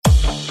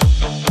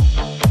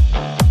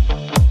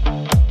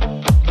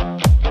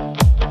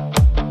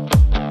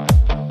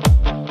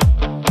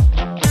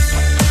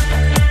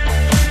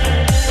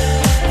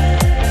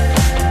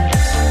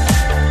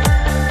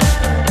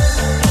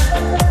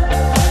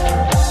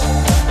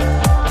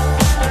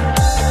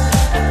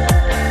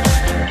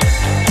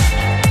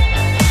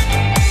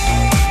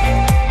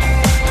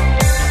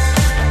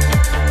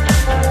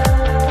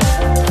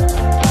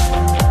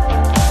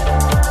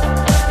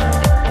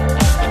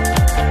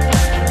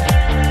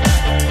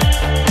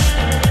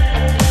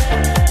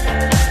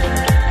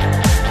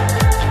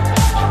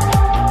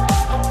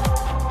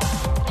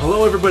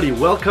everybody,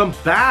 welcome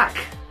back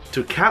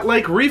to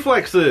Cat-Like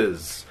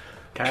Reflexes.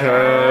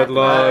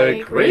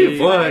 Cat-Like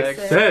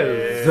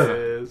Reflexes.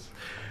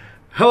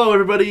 Hello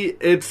everybody,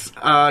 it's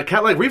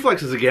Cat-Like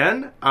Reflexes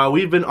again.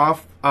 We've been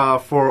off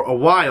for a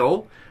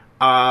while.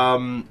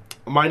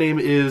 My name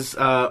is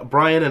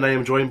Brian, and I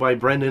am joined by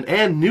Brendan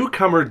and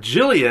newcomer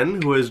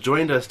Jillian, who has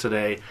joined us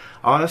today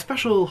on a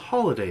special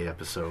holiday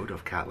episode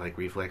of Cat-Like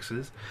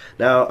Reflexes.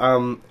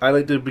 Now, I'd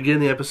like to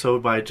begin the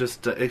episode by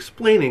just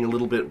explaining a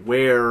little bit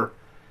where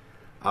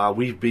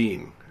we've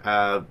been.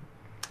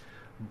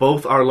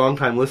 Both our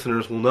longtime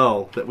listeners will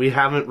know that we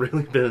haven't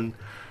really been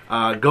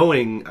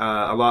going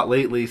a lot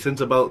lately,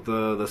 since about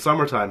the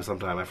summertime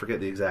sometime. I forget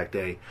the exact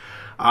day.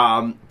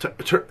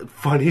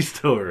 Funny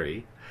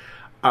story.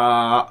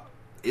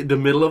 In the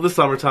middle of the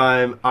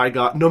summertime, I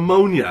got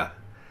pneumonia.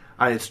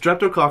 I had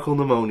streptococcal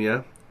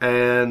pneumonia,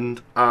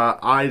 and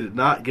I did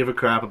not give a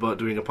crap about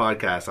doing a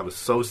podcast. I was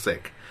so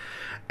sick.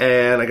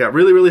 And I got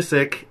really, really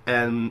sick,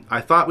 and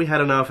I thought we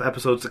had enough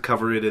episodes to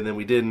cover it, and then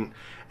we didn't.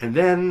 And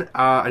then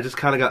I just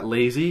kind of got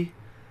lazy,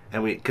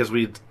 and because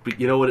we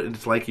you know what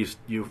it's like,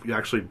 you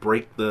actually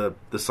break the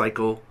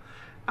cycle,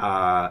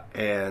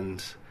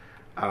 and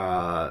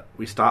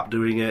we stopped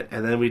doing it,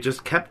 and then we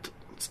just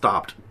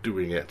stopped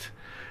doing it.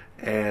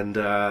 And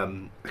I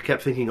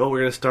kept thinking, we're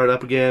going to start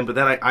up again. But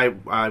then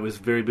I was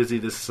very busy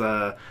this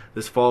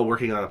fall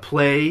working on a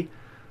play,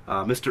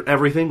 Mr.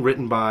 Everything,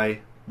 written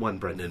by one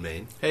Brendan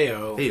Main.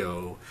 Heyo.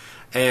 Heyo.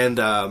 And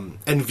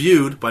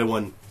viewed by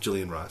one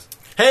Jillian Ross.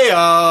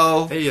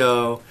 Heyo.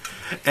 Heyo.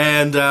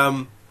 And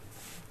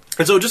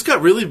so it just got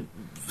really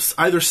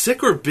either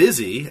sick or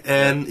busy.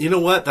 And you know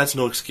what? That's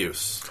no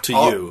excuse to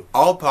you.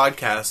 All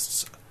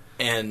podcasts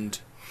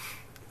end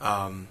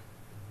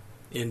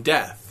in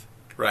death.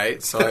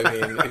 Right, so I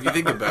mean, if you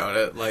think about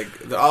it, like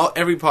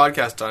every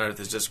podcast on Earth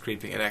is just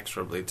creeping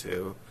inexorably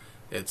to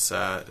its.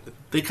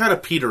 They kind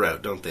of peter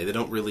out, don't they? They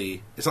don't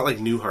really. It's not like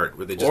Newhart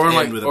where they just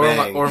end with a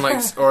bang.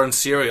 Or in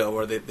Serial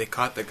where they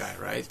caught the guy,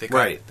 right? They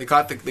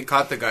caught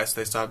the guy, so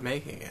they stopped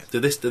making it.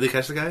 Did they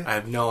catch the guy? I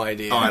have no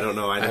idea. Oh, I don't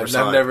know. I never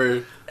saw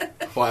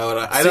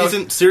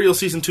it. Serial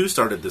season 2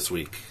 started this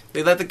week.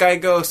 They let the guy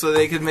go so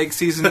they could make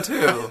season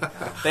 2.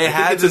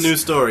 It's a new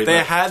story. They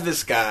had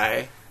this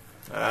guy.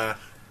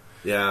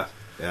 Yeah.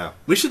 Yeah,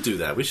 we should do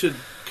that. We should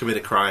commit a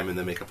crime and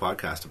then make a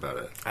podcast about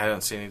it. I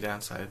don't see any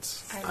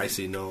downsides. I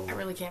see no... I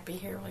really can't be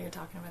here while you're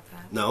talking about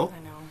that. No? I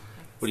know.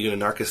 What, are you going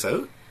to narc us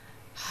out?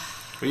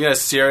 Are you going to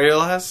serial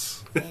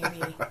us?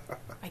 Maybe.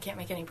 I can't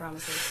make any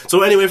promises.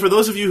 So anyway, for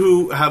those of you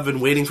who have been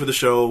waiting for the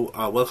show,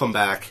 welcome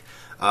back.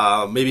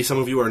 Maybe some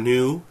of you are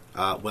new.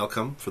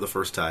 Welcome for the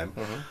first time.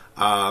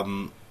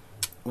 Mm-hmm.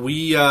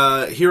 We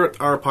here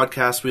at our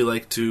podcast, we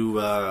like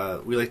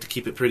to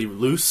keep it pretty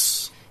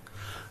loose.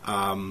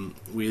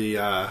 We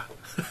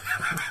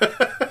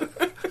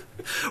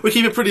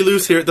keep it pretty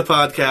loose here at the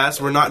podcast.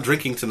 We're not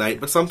drinking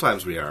tonight, but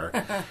sometimes we are.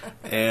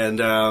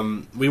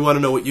 And we want to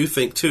know what you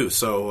think, too.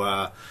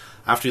 So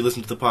after you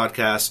listen to the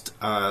podcast,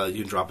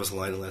 you can drop us a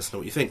line and let us know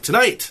what you think.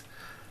 Tonight,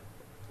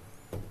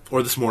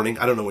 or this morning,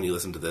 I don't know when you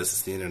listen to this.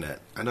 It's the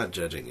internet. I'm not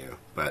judging you,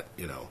 but,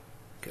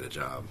 get a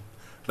job.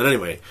 But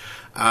anyway,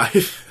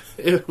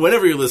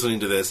 whenever you're listening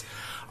to this,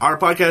 our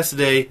podcast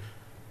today,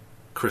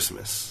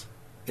 Christmas.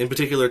 In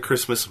particular,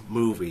 Christmas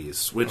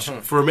movies, which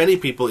for many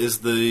people is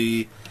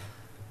the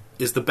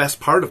best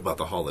part about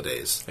the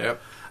holidays.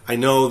 Yep. I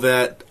know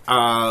that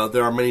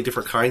there are many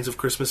different kinds of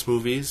Christmas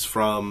movies,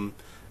 from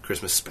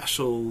Christmas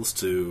specials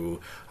to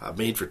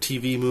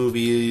made-for-TV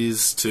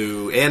movies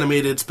to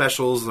animated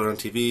specials that are on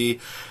TV.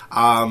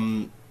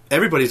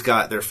 Everybody's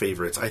got their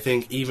favorites. I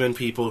think even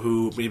people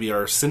who maybe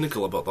are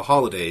cynical about the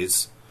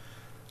holidays,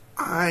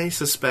 I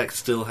suspect,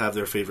 still have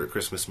their favorite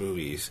Christmas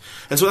movies.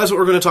 And so that's what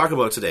we're going to talk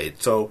about today.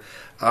 So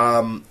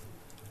I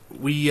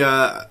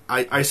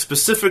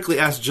specifically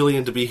asked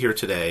Jillian to be here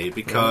today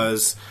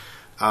because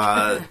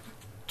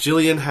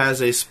Jillian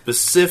has a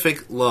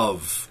specific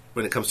love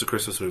when it comes to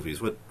Christmas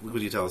movies. What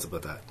would you tell us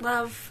about that?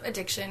 Love,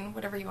 addiction,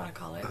 whatever you want to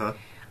call it. Uh-huh.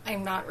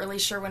 I'm not really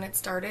sure when it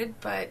started,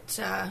 but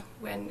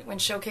when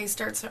Showcase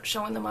starts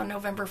showing them on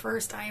November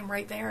 1st, I am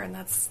right there, and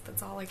that's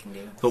all I can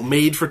do. So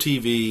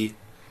made-for-TV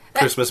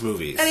Christmas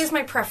movies. That is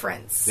my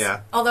preference.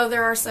 Yeah. Although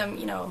there are some,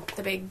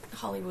 the big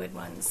Hollywood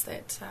ones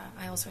that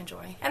I also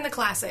enjoy, and the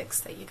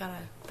classics that you gotta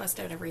bust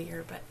out every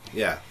year. But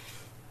yeah,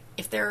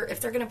 if they're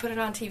gonna put it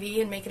on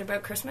TV and make it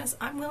about Christmas,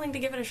 I'm willing to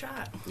give it a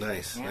shot.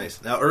 Nice, yeah. Nice.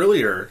 Now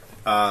earlier,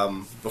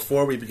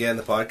 before we began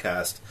the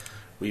podcast,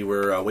 we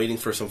were waiting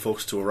for some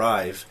folks to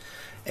arrive,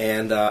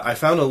 and I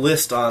found a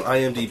list on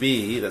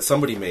IMDb that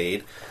somebody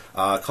made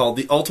called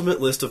 "The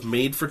Ultimate List of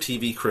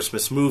Made-for-TV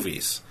Christmas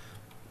Movies."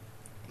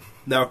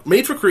 Now,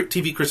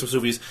 made-for-TV Christmas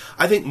movies,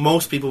 I think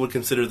most people would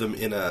consider them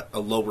in a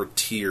lower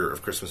tier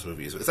of Christmas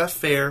movies. Is that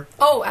fair?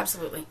 Oh,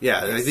 absolutely.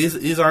 Yeah, yes. Like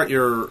these aren't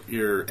your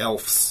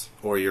Elfs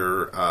or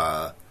your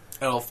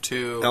Elf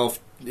 2. Elf.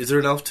 Is there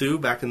an Elf 2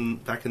 back in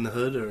the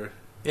hood, or?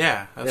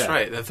 Yeah, that's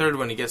right. The third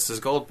one, he gets his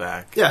gold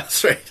back. Yeah,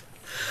 that's right.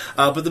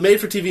 But the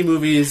made-for-TV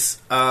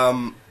movies,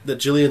 that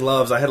Jillian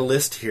loves, I had a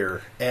list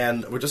here,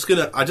 and we're just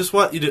gonna. I just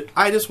want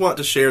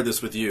to share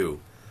this with you,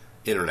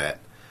 Internet.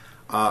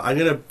 I'm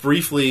gonna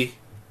briefly,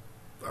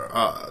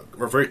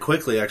 or very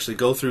quickly, actually,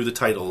 go through the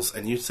titles,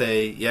 and you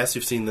say yes,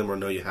 you've seen them, or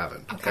no, you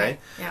haven't. Okay?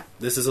 Yeah.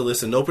 This is a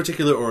list in no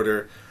particular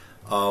order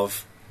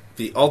of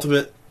the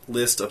ultimate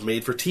list of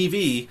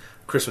made-for-TV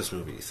Christmas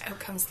movies. Out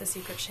comes the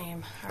secret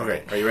shame. All Okay,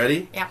 right. are you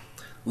ready? Yeah.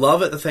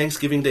 Love at the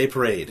Thanksgiving Day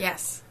Parade.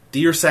 Yes.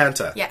 Dear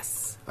Santa.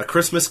 Yes. A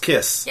Christmas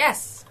Kiss.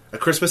 Yes. A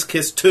Christmas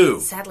Kiss 2.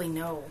 Sadly,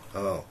 no.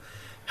 Oh.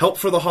 Help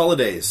for the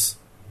Holidays.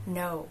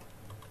 No.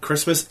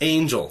 Christmas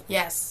Angel.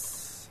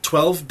 Yes.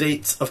 12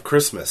 Dates of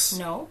Christmas.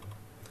 No.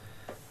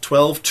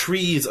 12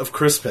 Trees of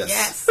Christmas.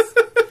 Yes.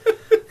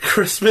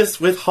 Christmas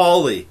with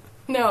Holly.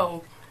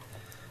 No.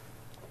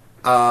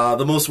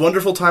 The Most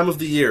Wonderful Time of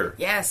the Year.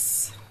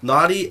 Yes.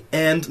 Naughty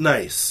and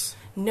Nice.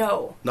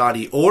 No.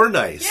 Naughty or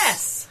Nice.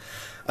 Yes.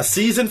 A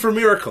Season for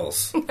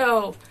Miracles.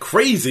 No.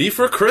 Crazy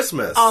for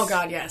Christmas. Oh,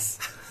 God, yes.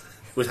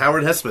 With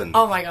Howard Hessman.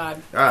 Oh, my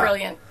God. Ah.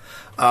 Brilliant.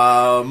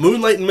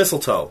 Moonlight and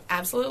Mistletoe.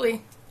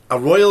 Absolutely. A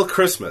Royal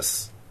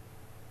Christmas.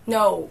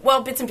 No.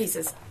 Well, bits and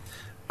pieces.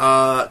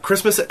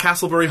 Christmas at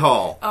Castlebury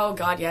Hall. Oh,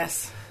 God,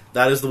 yes.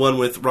 That is the one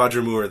with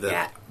Roger Moore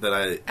Yeah.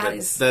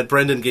 that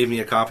Brendan gave me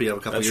a copy of a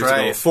couple That's years ago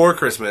right. for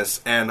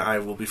Christmas, and I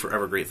will be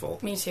forever grateful.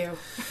 Me too.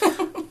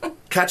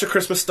 Catch a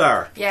Christmas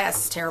Star.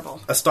 Yes. Terrible.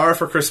 A Star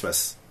for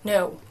Christmas.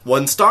 No.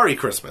 One Starry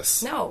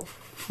Christmas. No.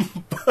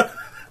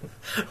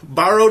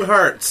 Borrowed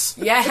Hearts.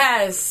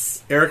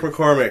 Yes. Eric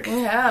McCormick.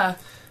 Yeah.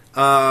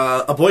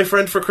 A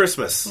Boyfriend for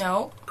Christmas.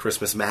 No.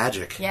 Christmas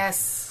Magic.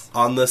 Yes.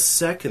 On the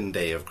second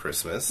day of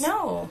Christmas.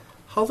 No.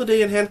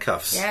 Holiday in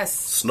Handcuffs. Yes.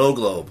 Snow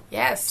Globe.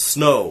 Yes.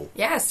 Snow.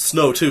 Yes.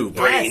 Snow 2.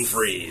 Brain Yes.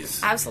 Freeze.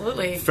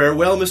 Absolutely.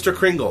 Farewell, Mr.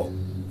 Kringle.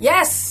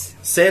 Yes.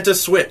 Santa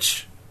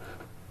Switch.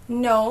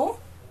 No.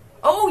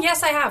 Oh,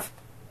 yes, I have.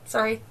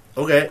 Sorry.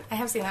 Okay. I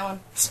have seen that one.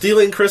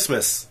 Stealing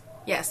Christmas.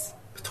 Yes.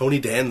 Tony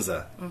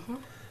Danza.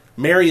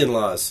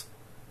 Marry-in-laws.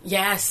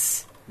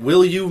 Yes.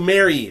 Will You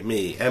Marry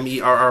Me?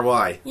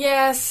 Merry.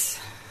 Yes.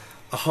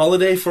 A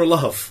Holiday for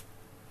Love.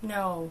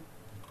 No.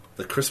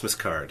 The Christmas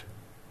Card.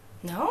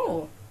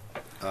 No.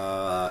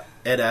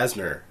 Ed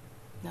Asner.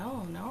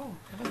 No, no.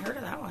 I haven't heard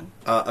of that one.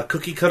 A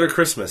Cookie Cutter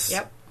Christmas.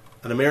 Yep.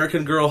 An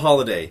American Girl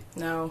Holiday.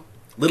 No.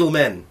 Little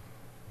Men.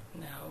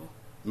 No.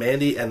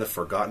 Mandy and the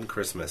Forgotten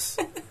Christmas.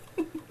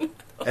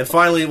 And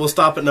finally, we'll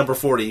stop at number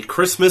 40.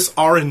 Christmas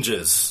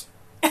Oranges.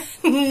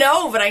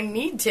 No, but I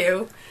need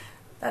to.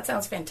 That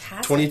sounds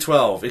fantastic.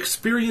 2012.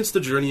 Experience the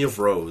journey of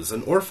Rose,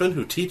 an orphan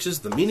who teaches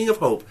the meaning of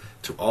hope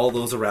to all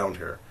those around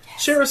her.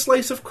 Share a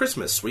slice of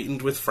Christmas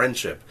sweetened with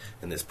friendship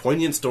in this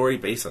poignant story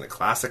based on a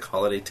classic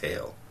holiday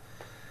tale.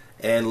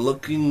 And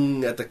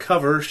looking at the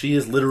cover, she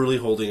is literally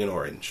holding an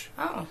orange.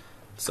 Oh.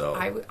 So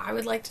I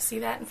would like to see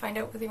that and find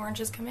out where the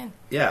oranges come in.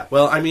 yeah,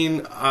 well, I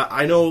mean,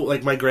 I know,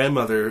 like, my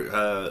grandmother,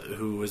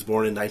 who was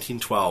born in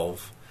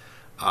 1912,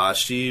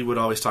 she would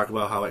always talk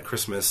about how at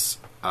Christmas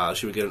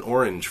she would get an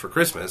orange for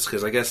Christmas,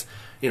 because I guess,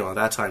 you know, at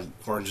that time,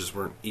 oranges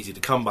weren't easy to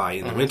come by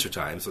in the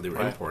wintertime, so they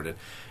were imported.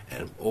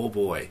 And, oh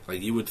boy,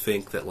 like, you would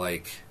think that,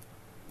 like,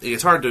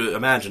 it's hard to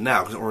imagine now,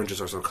 because oranges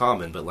are so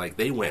common, but, like,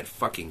 they went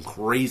fucking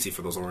crazy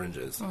for those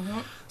oranges.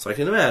 So I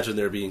can imagine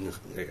there being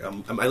like,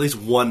 at least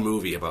one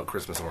movie about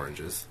Christmas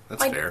oranges.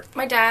 That's fair.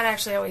 My dad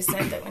actually always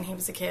said that when he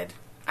was a kid,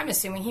 I'm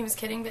assuming he was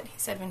kidding, but he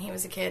said when he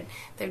was a kid,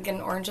 they would get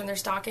an orange in their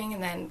stocking,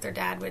 and then their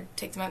dad would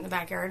take them out in the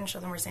backyard and show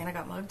them where Santa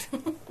got mugged.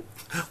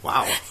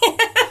 Wow.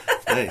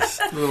 Nice.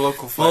 The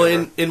local Well,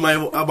 flavor. in my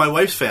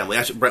wife's family,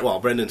 actually,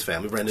 Brendan's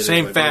family, Brendan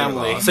Same is my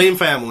brother-in-law. family. Same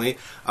family.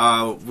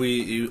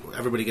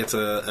 Everybody gets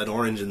an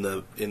orange in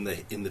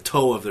the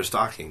toe of their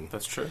stocking,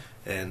 That's true.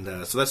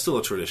 and so that's still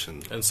a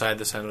tradition. Inside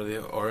the center of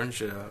the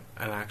orange, an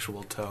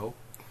actual toe.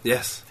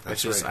 Yes,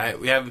 that's Which is, right.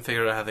 we haven't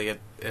figured out how they get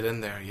it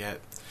in there yet.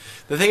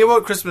 The thing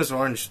about Christmas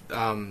orange,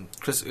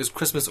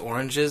 Christmas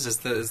oranges is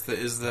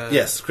the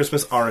Yes,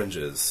 Christmas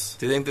oranges.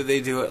 Do you think that they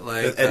do it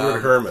like Edward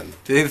Herman.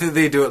 Do you think that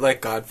they do it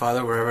like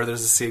Godfather, wherever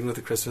there's a scene with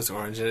a Christmas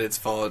orange and it's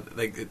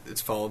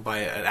followed by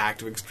an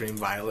act of extreme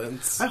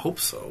violence? I hope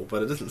so,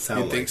 but it doesn't sound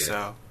You'd like think it.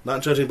 so.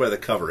 Not judging by the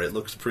cover, it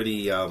looks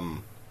pretty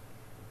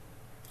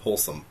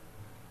wholesome.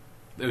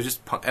 It was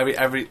just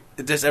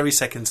every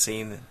second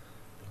scene.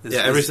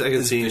 Yeah, every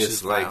second scene vicious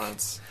is like-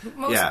 violence.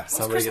 Most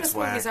Somebody Christmas gets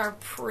movies whacked. are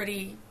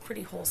pretty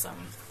wholesome.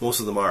 Most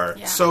of them are.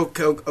 Yeah. So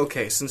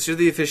okay, since you're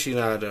the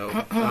aficionado,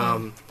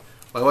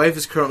 my wife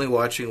is currently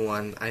watching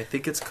one. I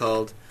think it's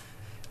called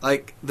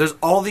there's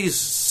all these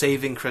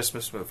saving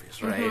Christmas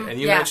movies, right? And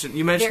you Yeah. mentioned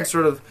They're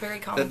sort of very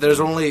common. that there's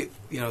only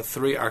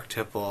 3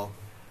 archetypal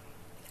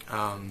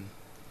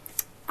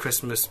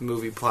Christmas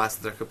movie plots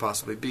that there could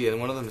possibly be, and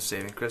one of them is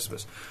Saving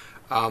Christmas.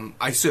 I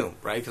assume,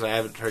 right? Because I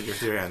haven't heard your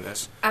theory on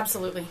this.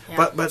 Absolutely. Yeah.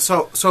 But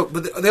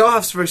they all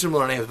have very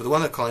similar names. But the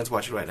one that Colleen's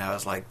watching right now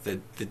is like the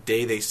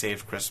Day They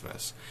Saved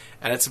Christmas,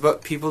 and it's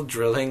about people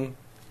drilling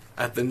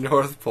at the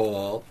North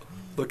Pole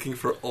looking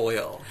for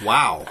oil.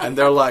 Wow. And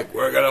they're like,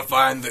 we're gonna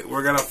find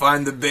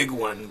the big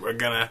one.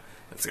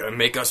 It's gonna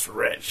make us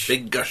rich.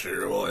 Big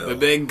gusher of oil. The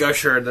big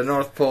gusher at the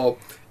North Pole.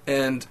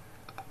 And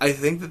I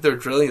think that their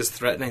drilling is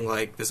threatening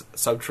like this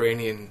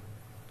subterranean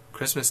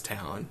Christmas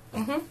town,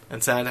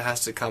 and Santa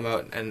has to come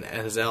out and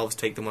his elves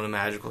take them on a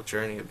magical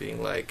journey of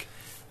being like,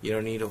 you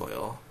don't need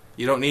oil,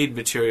 you don't need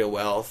material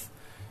wealth,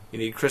 you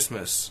need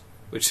Christmas,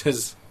 which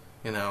is,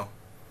 we'll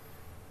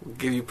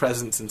give you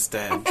presents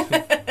instead.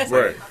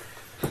 Right.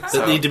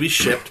 That need to be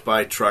shipped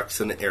by trucks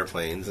and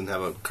airplanes and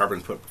have a carbon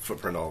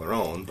footprint all their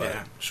own, but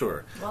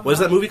sure. What is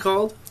that movie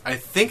called? I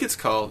think it's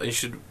called, and you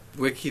should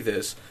wiki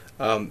this,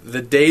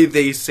 The Day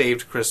They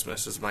Saved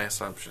Christmas is my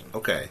assumption.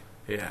 Okay.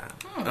 Yeah.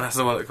 And that's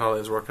the one that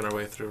Colin is working our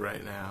way through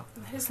right now.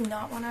 That is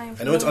not one I'm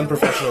I know it's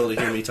unprofessional to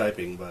hear me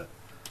typing, but...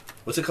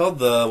 What's it called?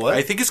 The what?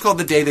 I think it's called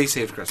The Day They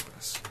Saved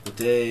Christmas. The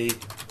Day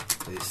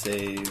They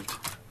Saved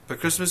But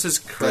Christmas is...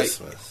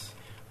 Christmas.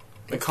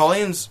 And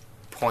Colleen's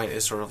point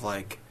is sort of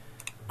like,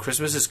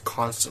 Christmas is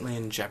constantly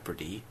in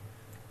jeopardy.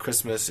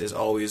 Christmas is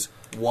always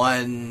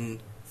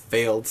one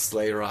failed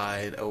sleigh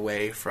ride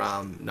away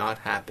from not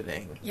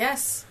happening.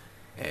 Yes.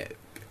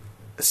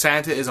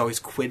 Santa is always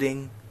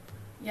quitting.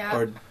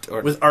 Yeah.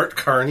 Or With Art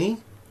Carney?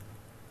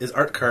 Is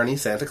Art Carney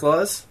Santa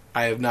Claus?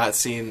 I have not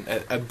seen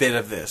a bit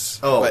of this.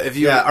 Oh, but if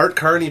you Art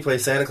Carney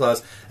plays Santa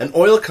Claus. An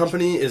oil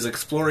company is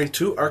exploring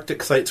 2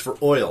 Arctic sites for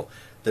oil.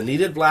 The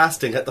needed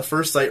blasting at the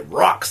first site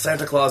rocks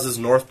Santa Claus's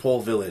North Pole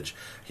village.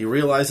 He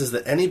realizes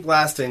that any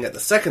blasting at the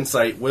second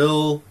site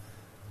will...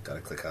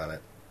 Gotta click on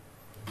it.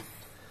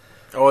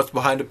 Oh, it's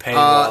behind a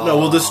paywall. No,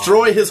 will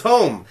destroy his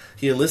home.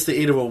 He enlists the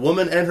aid of a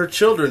woman and her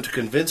children to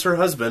convince her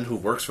husband, who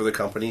works for the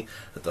company,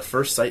 that the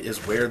first site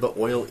is where the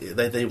oil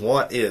that they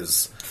want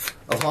is.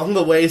 Along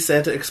the way,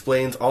 Santa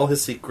explains all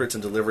his secrets in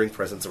delivering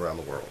presents around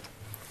the world.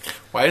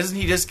 Why doesn't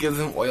he just give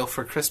them oil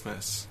for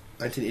Christmas?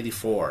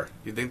 1984.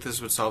 You'd think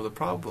this would solve the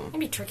problem. It'd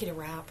be tricky to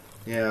wrap.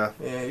 Yeah.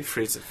 Yeah, you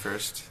freeze it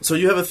first. So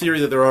you have a theory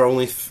that there are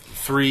only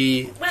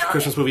 3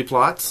 Christmas movie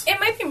plots? It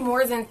might be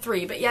more than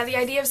 3, but yeah, the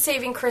idea of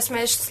saving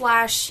Christmas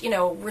 /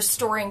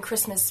 restoring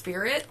Christmas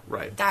spirit.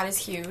 Right. That is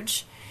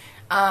huge.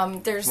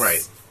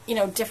 There's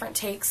different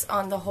takes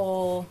on the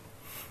whole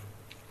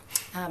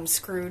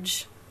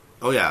Scrooge.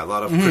 Oh yeah, a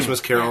lot of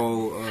Christmas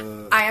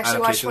Carol. I actually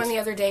watched adaptations. one the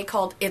other day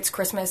called "It's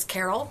Christmas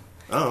Carol."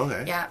 Oh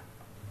okay. Yeah.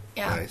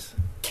 Nice.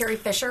 Carrie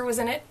Fisher was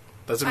in it.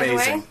 That's by the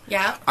way. amazing.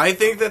 Yeah. I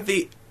think that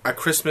A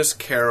Christmas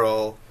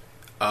Carol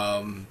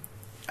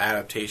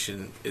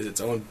adaptation is its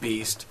own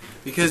beast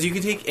because you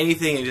can take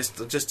anything and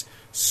just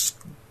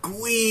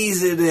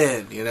squeeze it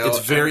in. It's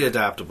very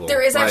adaptable.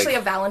 There is actually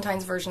a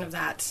Valentine's version of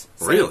that.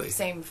 Really?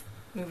 Same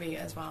movie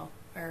as well.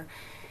 Where,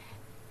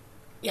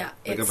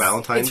 like a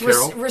Valentine's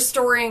Carol?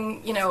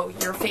 Restoring,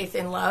 your faith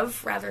in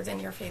love rather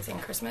than your faith in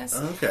Christmas.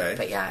 Okay.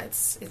 But yeah,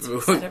 it's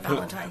set at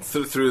Valentine's.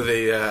 through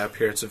the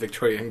appearance of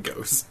Victorian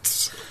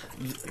ghosts.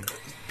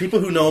 People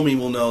who know me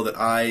will know that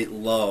I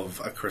love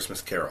A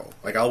Christmas Carol.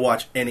 Like, I'll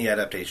watch any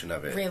adaptation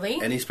of it.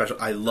 Really? Any special...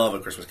 I love A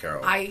Christmas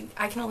Carol. I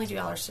can only do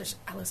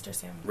Alistair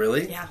Sim.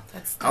 Really? Yeah,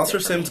 that's Alistair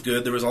it for Sim's me.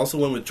 good. There was also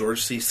one with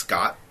George C.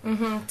 Scott.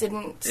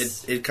 Didn't...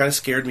 It kind of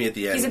scared me at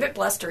the end. He's a bit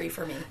blustery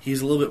for me.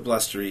 He's a little bit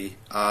blustery.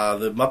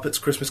 The Muppets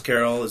Christmas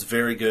Carol is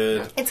very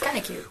good. It's kind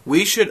of cute.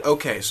 We should...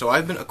 Okay, so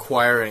I've been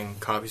acquiring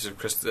copies of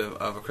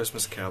A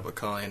Christmas Carol, but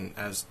Colleen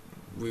has...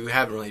 We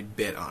haven't really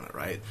bid on it,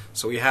 right?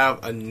 So we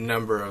have a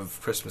number of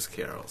Christmas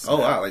carols. Oh,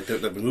 wow. Like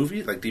the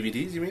movie? Like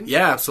DVDs, you mean?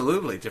 Yeah,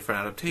 absolutely.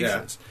 Different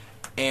adaptations.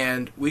 Yeah.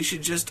 And we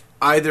should just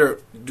either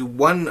do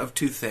one of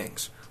 2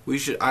 things. We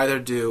should either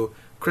do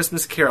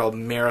Christmas Carol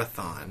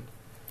marathon.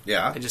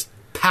 Yeah. And just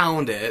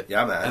pound it.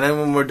 Yeah, man. And then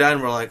when we're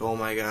done, we're like, oh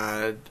my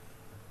god,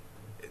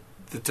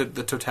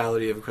 the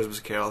totality of A Christmas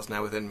Carol is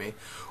now within me.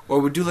 Or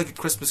we do like a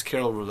Christmas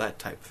Carol roulette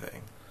type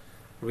thing.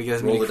 We get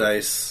as Roll many the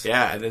dice.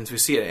 Yeah, and then we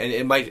see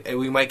it, and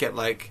we might get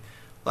like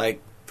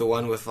the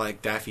one with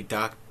like Daffy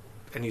Duck,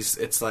 and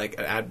it's like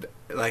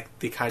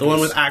the kind The of one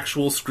with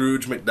actual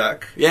Scrooge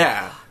McDuck.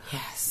 Yeah.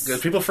 Yes.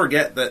 Because people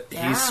forget that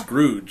he's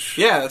Scrooge.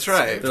 Yeah, that's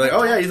right. They're like,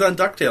 oh yeah, he's on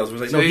DuckTales. We're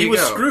like, So no, there he you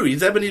was go. Scrooge.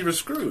 He's Ebenezer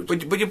Scrooge.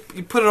 But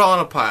you put it all in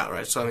a pile,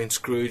 right? So I mean,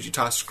 Scrooge, you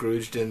toss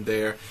Scrooged in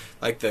there,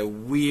 like the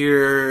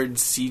weird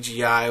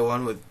CGI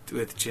one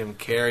with Jim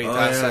Carrey,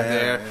 that's in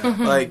there.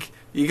 Yeah. Like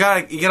you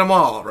get them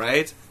all,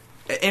 right?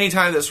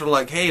 Anytime that's sort of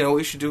like, hey, what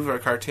we should do for a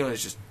cartoon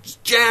is just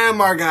jam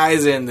our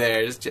guys in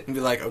there, just and be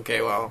like,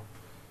 okay, well,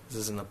 this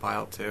is in the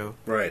pile too,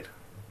 Right.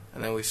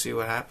 and then we see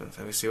what happens,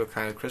 and we see what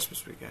kind of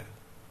Christmas we get.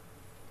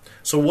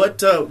 So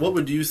what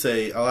would you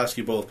say, I'll ask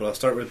you both, but I'll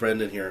start with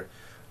Brendan here.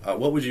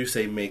 What would you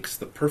say makes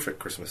the perfect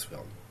Christmas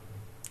film?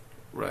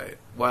 Right.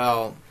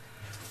 Well,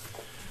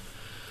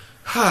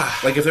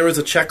 Like if there was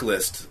a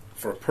checklist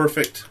for a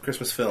perfect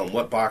Christmas film,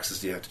 what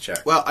boxes do you have to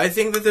check? well, I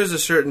think that there's a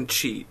certain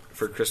cheat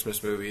for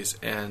Christmas movies,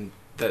 and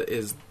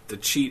the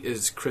cheat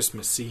is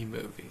Christmassy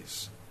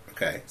movies.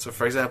 Okay. So,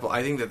 for example,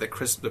 I think that the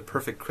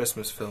perfect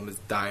Christmas film is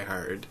Die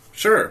Hard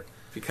Sure.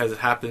 because it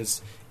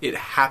happens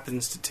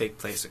to take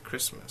place at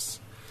Christmas,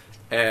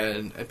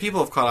 and people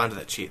have caught on to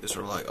that cheat. They're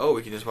sort of like, oh,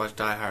 we can just watch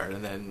Die Hard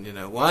and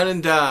then one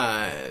and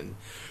done.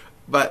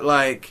 But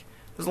like,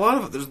 there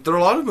are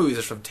a lot of movies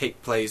that sort of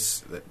take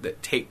place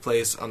that take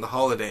place on the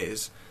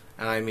holidays,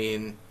 and I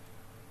mean,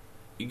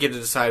 you get to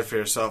decide for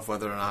yourself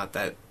whether or not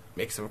that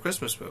makes them a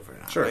Christmas movie or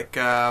not. Sure. Like,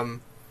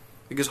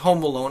 is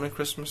Home Alone a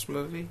Christmas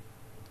movie?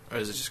 Or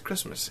is it just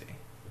Christmassy?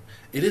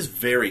 It is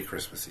very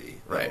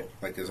Christmassy, though. Right.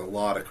 Like, there's a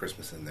lot of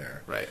Christmas in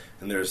there. Right.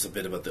 And there's a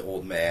bit about the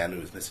old man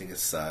who's missing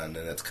his son,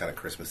 and it's kind of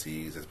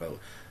Christmassy. It's about,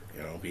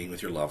 being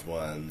with your loved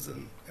ones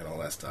and all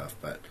that stuff.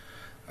 But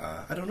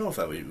I don't know if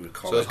that we would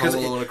call So it. is Home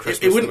Because Alone a it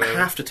Christmas wouldn't movie?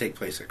 have to take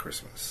place at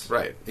Christmas.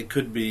 Right. It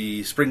could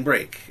be spring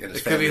break, and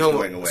his It could be family's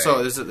going away. So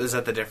is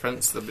that the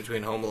difference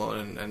between Home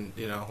Alone and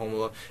Home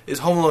Alone? Is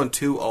Home Alone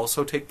 2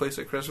 also take place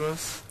at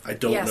Christmas? I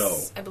don't know.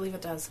 Yes, I believe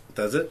it does.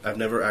 Does it? I've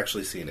never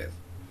actually seen it.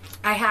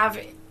 I have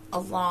a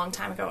long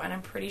time ago, and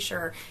I'm pretty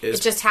sure it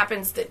just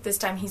happens that this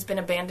time he's been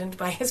abandoned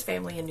by his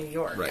family in New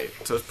York. Right.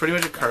 So it's pretty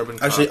much a carbon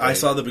Actually, copy. I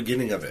saw the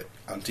beginning of it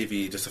on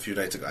TV just a few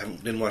nights ago. I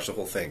didn't watch the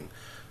whole thing.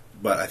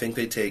 But I think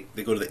they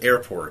go to the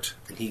airport,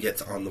 and he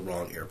gets on the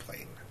wrong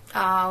airplane.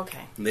 Ah,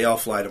 okay. And they all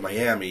fly to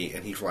Miami,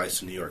 and he flies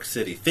to New York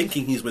City,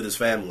 thinking he's with his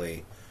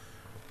family,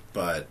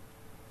 but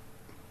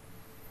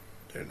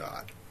they're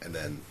not. And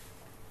then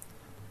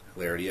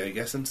hilarity, I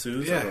guess,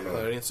 ensues. I Yeah, don't know.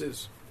 hilarity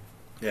ensues.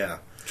 Yeah.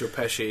 Joe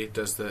Pesci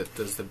does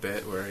the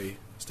bit where he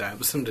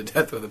stabs him to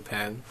death with a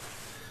pen.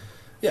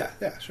 Yeah,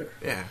 sure.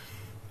 Yeah.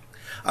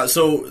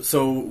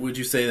 So would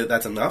you say that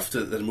that's enough?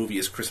 That the movie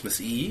is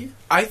Christmas-y?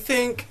 I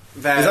think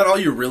that... Is that all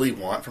you really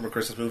want from a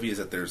Christmas movie? Is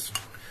that there's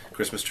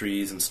Christmas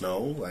trees and snow?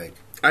 Like,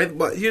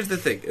 But here's the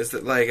thing: is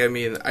that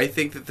I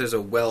think that there's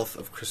a wealth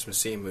of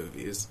Christmassy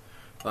movies.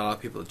 A lot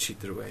of people cheat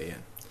their way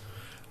in.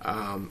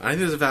 I think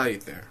there's a value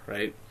there,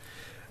 right?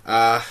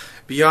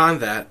 Beyond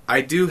that,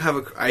 I do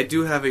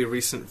have a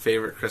recent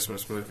favorite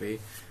Christmas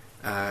movie.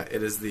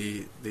 It is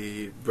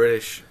the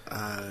British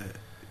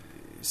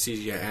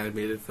CGI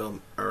animated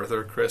film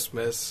Arthur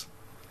Christmas.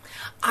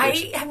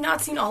 I have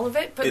not seen all of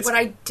it, but It's- what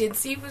I did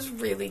see was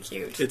really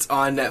cute. It's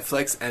on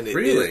Netflix, and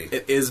Really?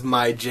 it is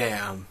my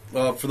jam.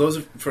 well,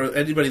 for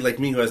anybody like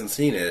me who hasn't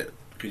seen it,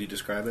 could you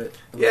describe it?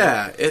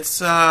 Yeah, it's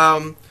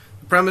the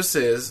premise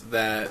is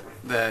that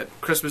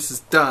Christmas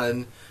is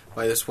done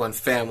by this one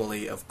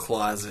family of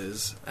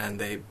Clauses,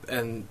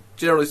 and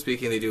generally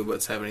speaking, they do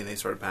about 70, and they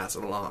sort of pass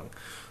it along.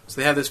 So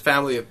they have this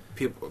family of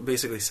people,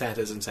 basically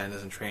Santas and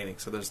Santas in training.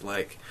 So there's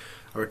like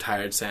a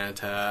retired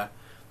Santa,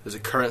 there's a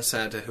current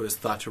Santa who is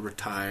thought to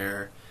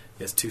retire.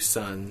 He has 2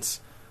 sons.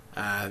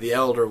 The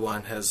elder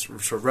one has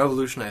sort of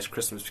revolutionized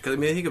Christmas because, I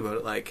mean, think about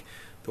it, like,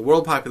 the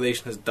world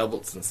population has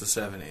doubled since the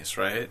 70s,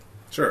 right?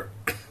 Sure.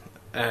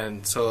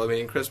 And so, I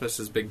mean, Christmas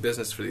is big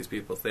business for these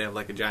people. They have,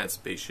 like, a giant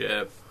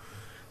spaceship.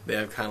 They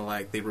have kind of,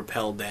 like, they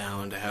rappel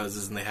down to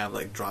houses, and they have,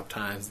 like, drop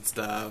times and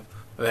stuff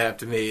that they have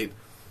to meet.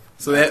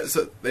 So they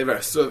have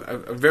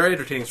a very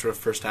entertaining sort of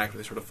first act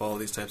where they sort of follow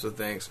these types of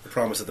things. The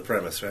promise of the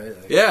premise, right?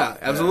 Like, Yeah,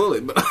 absolutely.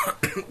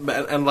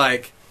 But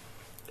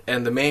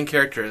and the main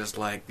character is,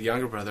 like, the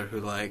younger brother who,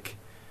 like,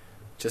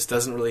 just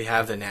doesn't really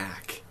have the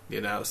knack,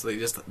 So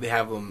they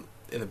have him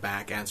in the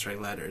back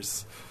answering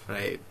letters,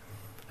 right?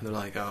 And they're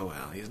like, oh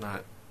well, he's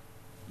not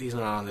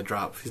on the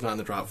drop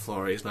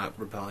floor. He's not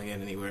rappelling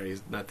in anywhere.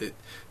 He's not doing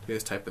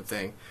this type of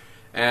thing.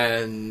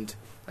 And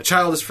a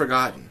child is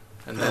forgotten,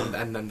 and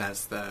then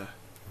that's the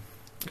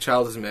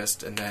child is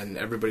missed, and then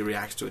everybody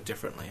reacts to it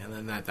differently, and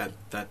then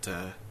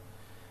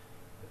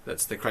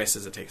that's the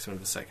crisis that takes him to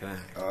the second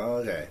act. Oh,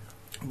 okay.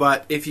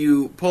 But if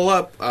you pull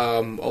up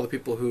all the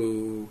people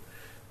who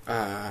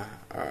are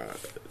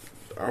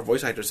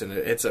voice actors in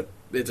it, it's a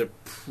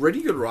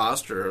pretty good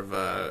roster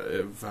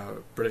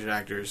of British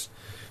actors,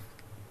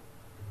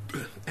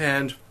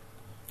 and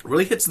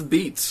really hits the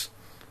beats.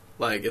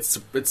 Like it's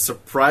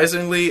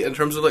surprisingly, in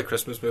terms of like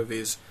Christmas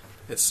movies,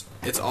 it's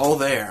all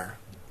there.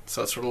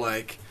 So it's sort of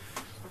like,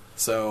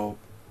 so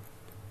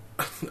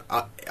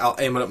I'll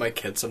aim it at my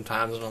kids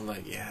sometimes, and I'm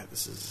like, yeah,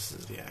 this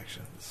is the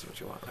action. This is what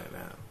you want right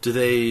now. Do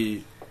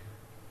they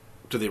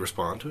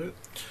respond to it?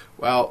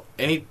 Well,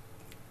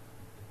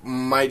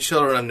 my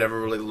children have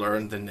never really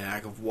learned the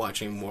knack of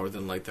watching more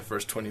than like the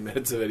first 20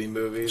 minutes of any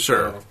movie.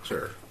 Sure.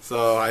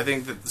 So I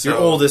think that Your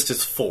oldest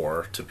is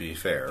 4, to be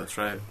fair. That's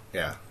right.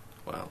 Yeah.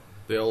 Well,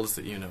 the oldest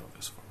that you know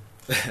is 4.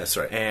 That's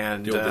right.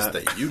 And the oldest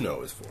that you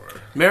know is 4.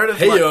 Meredith.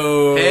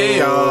 Heyo!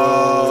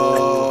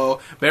 Heyo!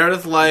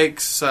 Meredith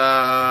likes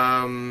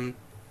Other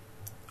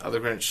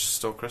Grinch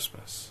Stole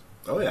Christmas.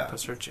 Oh yeah,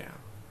 That's her jam.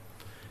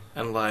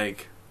 And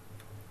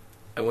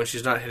when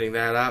she's not hitting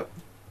that up,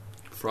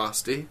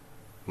 Frosty,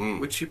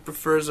 which she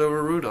prefers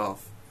over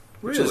Rudolph.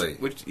 Really?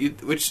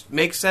 Which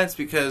makes sense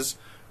because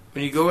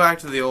when you go back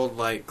to the old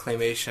like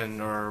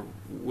claymation or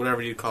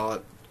whatever you call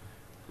it,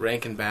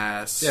 Rankin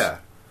Bass. Yeah.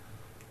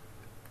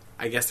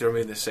 I guess they were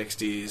made in the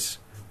 60s.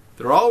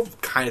 They're all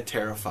kind of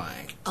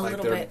terrifying. A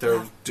little bit,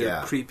 They're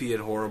yeah. creepy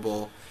and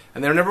horrible.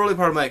 And they're never really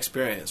part of my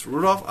experience.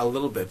 Rudolph, a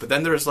little bit. But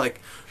then there's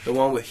like the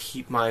one with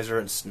Heat Miser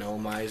and Snow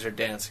Miser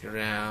dancing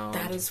around.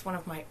 That is one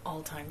of my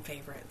all-time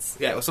favorites.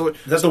 Yeah, so...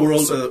 That's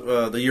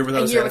the Year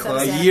Without Santa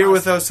Claus? A Year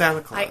Without Santa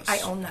Claus. I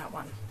own that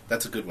one.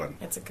 That's a good one.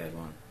 It's a good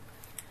one.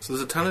 So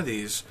there's a ton of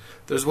these.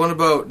 There's one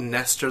about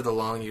Nestor the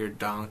long-eared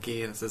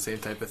donkey, and it's the same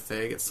type of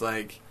thing. It's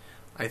like...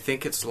 I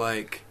think it's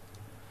like...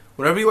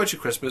 Whenever you watch a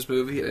Christmas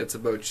movie and it's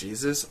about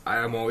Jesus, I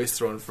am always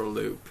thrown for a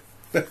loop.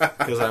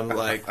 Because I'm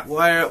like,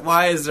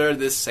 why is there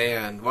this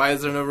sand? Why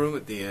is there no room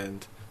at the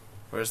end?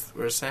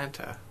 Where's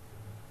Santa?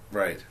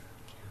 Right.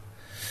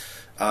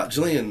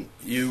 Jillian,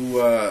 you...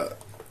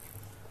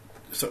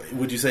 so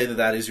would you say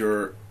that is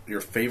your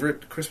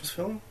favorite Christmas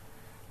film?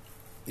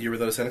 Year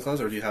Without a Santa Claus,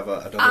 or do you have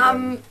another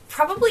one?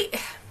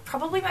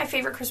 Probably my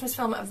favorite Christmas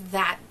film of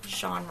that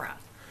genre.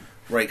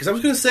 Right, because I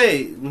was going to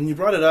say, when you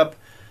brought it up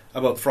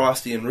about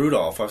Frosty and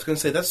Rudolph, I was going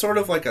to say that's sort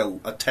of like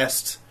a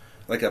test,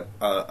 like a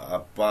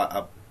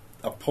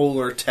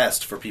polar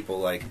test for people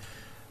like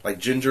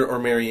Ginger or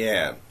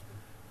Marianne,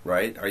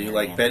 right? Are you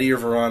like Betty or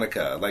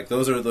Veronica? Like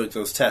those are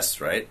those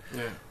tests, right?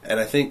 Yeah. And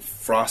I think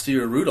Frosty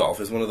or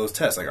Rudolph is one of those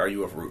tests. Like, are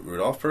you a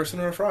Rudolph person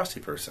or a Frosty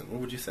person? What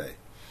would you say?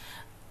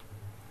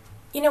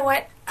 You know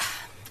what?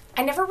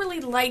 I never really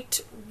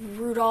liked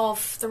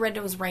Rudolph the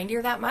Red-Nosed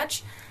Reindeer that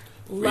much.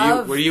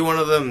 Were you one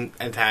of them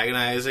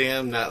antagonizing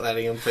him, not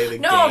letting him play the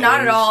game? No,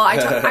 not at all. I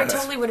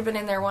totally would have been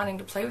in there wanting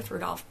to play with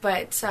Rudolph.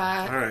 But all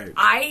right.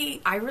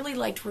 I really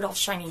liked Rudolph's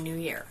Shiny New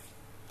Year.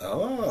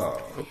 Oh.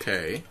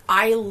 Okay.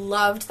 I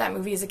loved that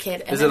movie as a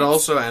kid. Is it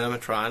also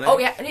animatronic? Oh,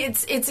 yeah.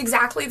 It's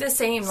exactly the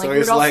same. Like, So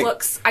Rudolph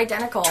looks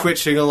identical.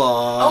 Twitching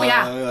along. Oh,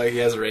 yeah. Like he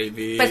has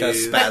rabies. But- Kind of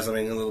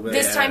spasming a little bit.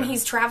 This time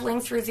he's traveling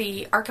through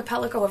the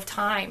archipelago of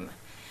time.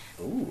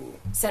 Ooh.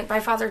 Sent by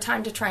Father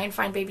Time to try and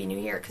find Baby New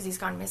Year because he's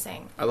gone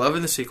missing. I love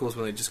in the sequels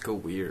when they just go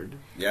weird.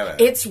 Yeah, man.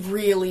 It's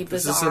really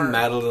bizarre. This is some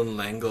Madeline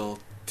L'Engle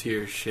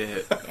tier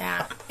shit.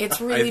 Yeah,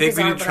 it's really I think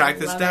bizarre. we need to track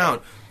this down.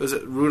 Was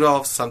it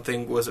Rudolph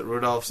something? Was it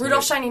Rudolph's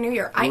Shiny New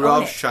Year. I own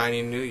Rudolph's it.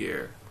 Shiny New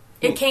Year.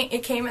 It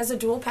came as a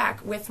dual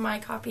pack with my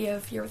copy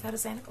of Year Without a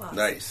Santa Claus.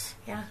 Nice.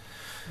 Yeah.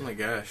 Oh my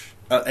gosh.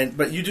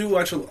 But you do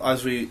watch,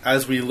 as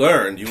we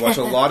learned, you watch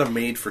a lot of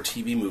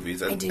made-for-TV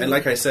movies. And, I do. And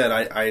like I said,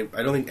 I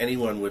don't think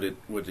anyone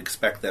would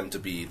expect them to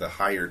be the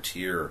higher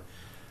tier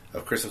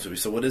of Christmas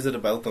movies. So what is it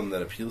about them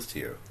that appeals to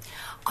you?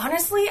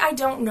 Honestly, I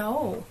don't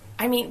know.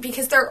 I mean,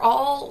 because they're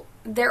all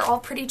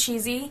pretty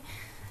cheesy.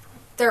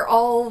 They're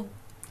all,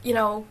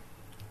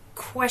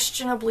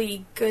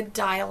 questionably good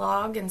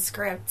dialogue and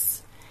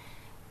scripts.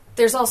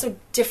 There's also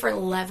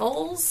different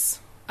levels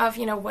of,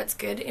 what's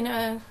good in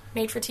a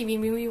made-for-TV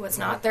movie, what's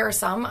not. There are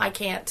some I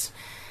can't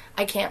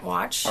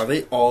watch. Are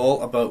they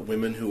all about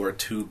women who are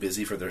too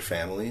busy for their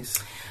families?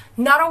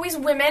 Not always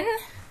women,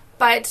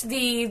 but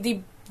the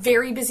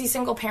very busy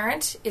single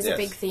parent is Yes. a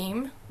big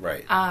theme.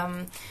 Right.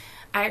 I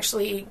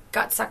actually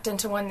got sucked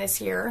into one this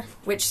year,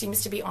 which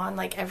seems to be on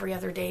like every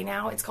other day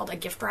now. It's called A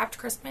Gift Wrapped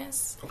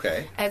Christmas.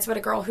 Okay. And it's about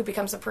a girl who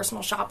becomes a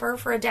personal shopper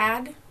for a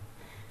dad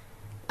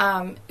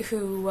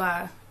who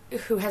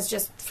has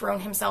just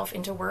thrown himself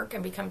into work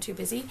and become too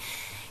busy.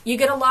 You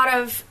get a lot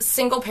of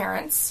single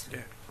parents,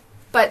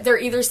 but they're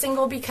either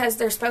single because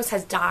their spouse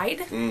has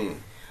died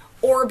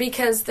or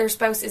because their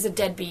spouse is a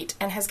deadbeat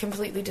and has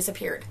completely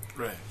disappeared.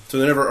 Right. So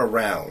they're never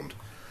around.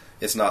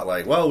 It's not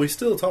like, well, we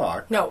still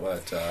talk. No.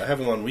 But I have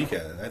them on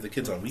weekend. I have the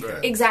kids on weekend.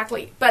 Right.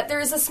 Exactly. But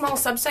there is a small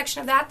subsection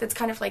of that's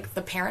kind of like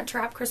the Parent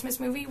Trap Christmas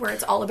movie, where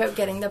it's all about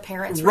getting the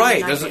parents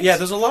Right. reunited.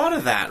 There's a lot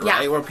of that,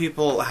 right? Yeah. Where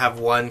people have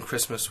one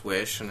Christmas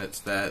wish, and it's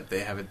that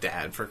they have a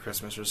dad for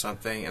Christmas or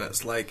something, and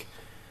it's like,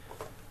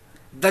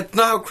 that's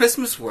not how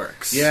Christmas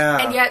works.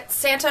 Yeah. And yet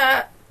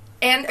Santa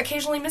and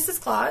occasionally Mrs.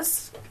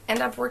 Claus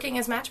end up working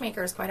as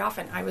matchmakers quite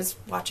often. I was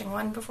watching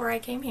one before I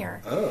came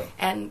here. Oh.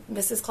 And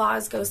Mrs.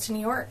 Claus goes to New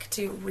York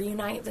to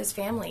reunite this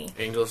family.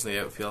 Angels in the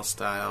Outfield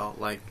style.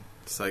 Like,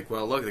 it's like,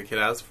 well, look, the kid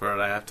asked for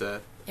it. I have to.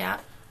 Yeah.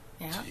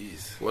 Yeah.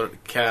 Jeez.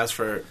 What kid asked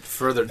for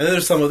further? And then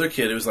there's some other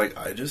kid who's like,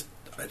 I just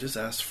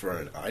asked for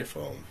an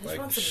iPhone. Like,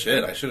 wants a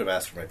shit, baby. I should have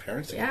asked for my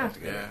parents to get Yeah. that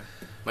together.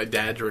 Yeah. My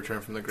dad to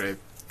return from the grave.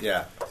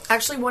 Yeah.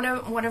 Actually, one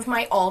of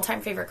my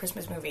all-time favorite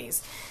Christmas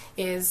movies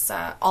is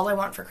All I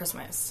Want for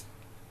Christmas.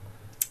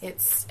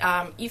 It's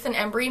Ethan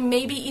Embry,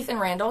 maybe Ethan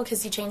Randall,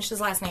 because he changed his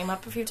last name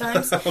up a few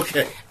times.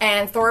 Okay.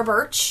 And Thora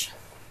Birch.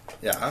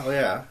 Yeah. Oh,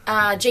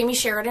 yeah. Jamie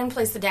Sheridan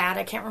plays the dad.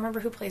 I can't remember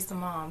who plays the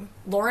mom.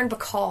 Lauren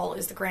Bacall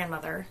is the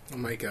grandmother. Oh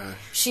my gosh.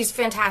 She's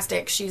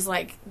fantastic. She's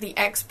like the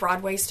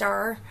ex-Broadway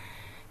star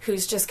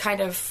who's just kind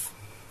of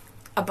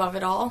above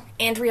it all.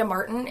 Andrea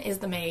Martin is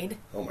the maid,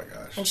 Oh, my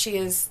gosh. and she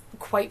is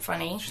quite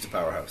funny. She's a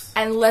powerhouse.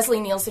 And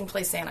Leslie Nielsen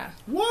plays Santa.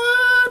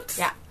 What?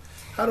 Yeah.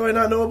 How do I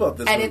not know about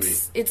this And movie?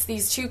 it's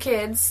these two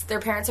kids. Their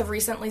parents have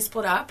recently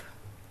split up,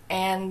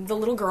 and the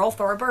little girl,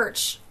 Thora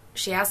Birch,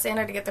 she asked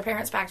Santa to get their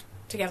parents back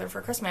together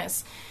for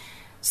Christmas.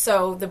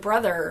 So the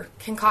brother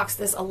concocts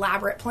this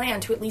elaborate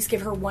plan to at least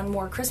give her one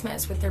more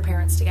Christmas with their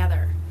parents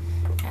together.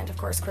 And of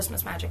course,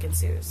 Christmas magic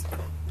ensues.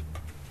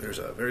 There's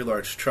a very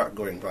large truck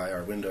going by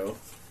our window,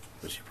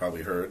 which you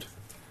probably heard.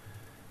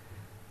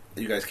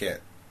 You guys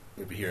can't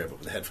maybe hear it, but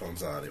with the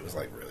headphones on, it was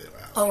like really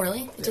loud. Oh,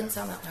 really? It didn't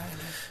sound that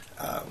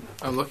loud.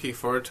 I'm looking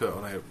forward to it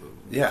when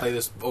I play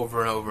this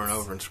over and over and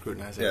over and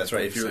scrutinize it. Yeah, that's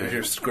right. If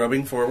you're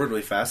scrubbing forward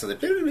really fast,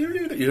 and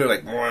you hear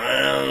like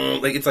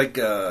it's like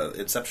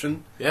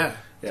Inception. Yeah.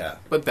 Yeah.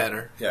 But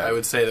better. Yeah. I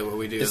would say that what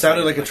we do It is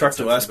sounded like a truck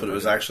to Inception, us, but it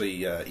was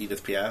actually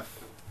Edith Piaf.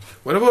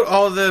 What about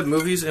all the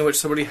movies in which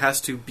somebody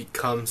has to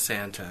become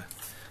Santa?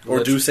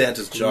 Or do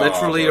Santa's job.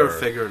 Literally or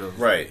figuratively.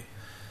 Right.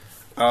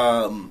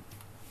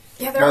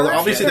 Yeah, there are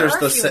obviously there there's are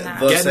the, a few in that.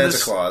 the Santa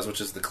Claus, which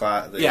is the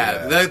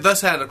the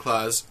Santa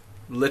Claus.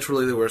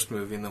 Literally the worst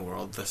movie in the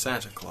world. The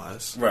Santa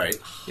Claus. Right.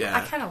 Yeah.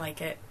 I kind of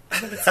like it. I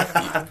think it's sort of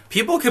fun.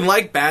 People can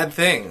like bad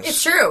things.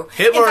 It's true.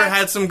 Hitler In fact-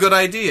 had some good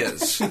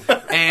ideas.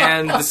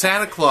 And the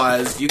Santa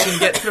Claus, you can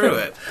get through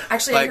it.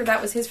 Actually, Like- I heard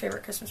that was his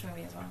favorite Christmas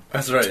movie as well.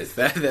 That's right.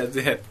 That's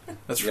it.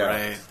 That's Yeah.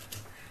 right.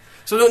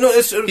 So no,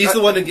 it's He's the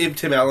one that gave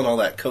Tim Allen all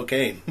that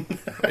cocaine.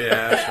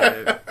 Yeah, that's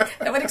right.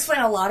 That would explain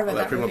a lot about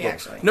that Primo movie, Book.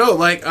 actually. No,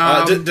 like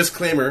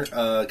Disclaimer: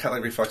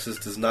 Cadillac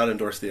Refluxes does not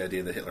endorse the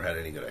idea that Hitler had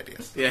any good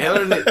ideas. yeah,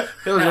 Hitler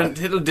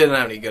didn't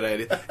have any good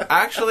ideas.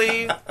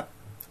 Actually,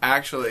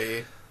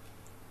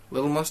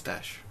 little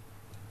mustache.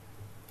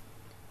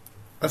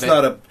 That's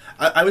not a.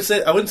 I would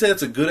say I wouldn't say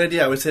that's a good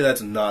idea. I would say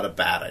that's not a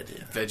bad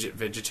idea.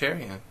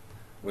 Vegetarian.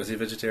 Was he a